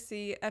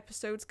Legacy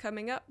episodes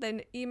coming up,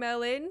 then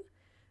email in.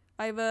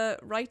 Either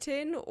write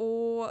in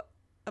or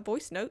a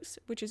voice note,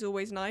 which is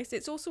always nice.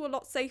 It's also a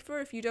lot safer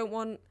if you don't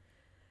want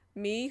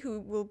me, who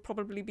will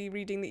probably be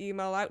reading the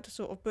email out, to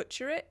sort of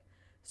butcher it.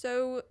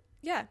 So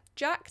yeah,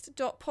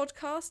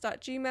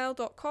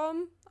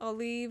 jacked.podcast@gmail.com. I'll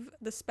leave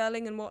the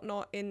spelling and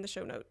whatnot in the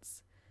show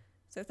notes.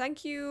 So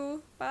thank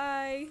you.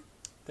 Bye.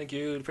 Thank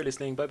you for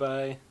listening.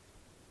 Bye-bye.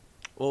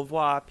 Au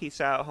revoir.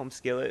 Peace out. Home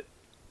skillet.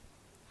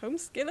 Home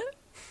skillet?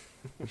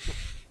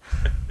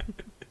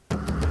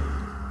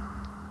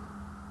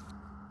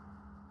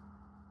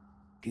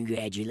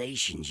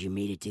 Congratulations, you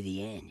made it to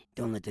the end.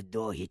 Don't let the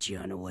door hit you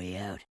on the way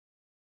out.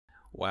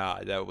 Wow,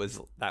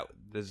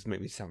 this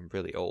made me sound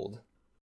really old.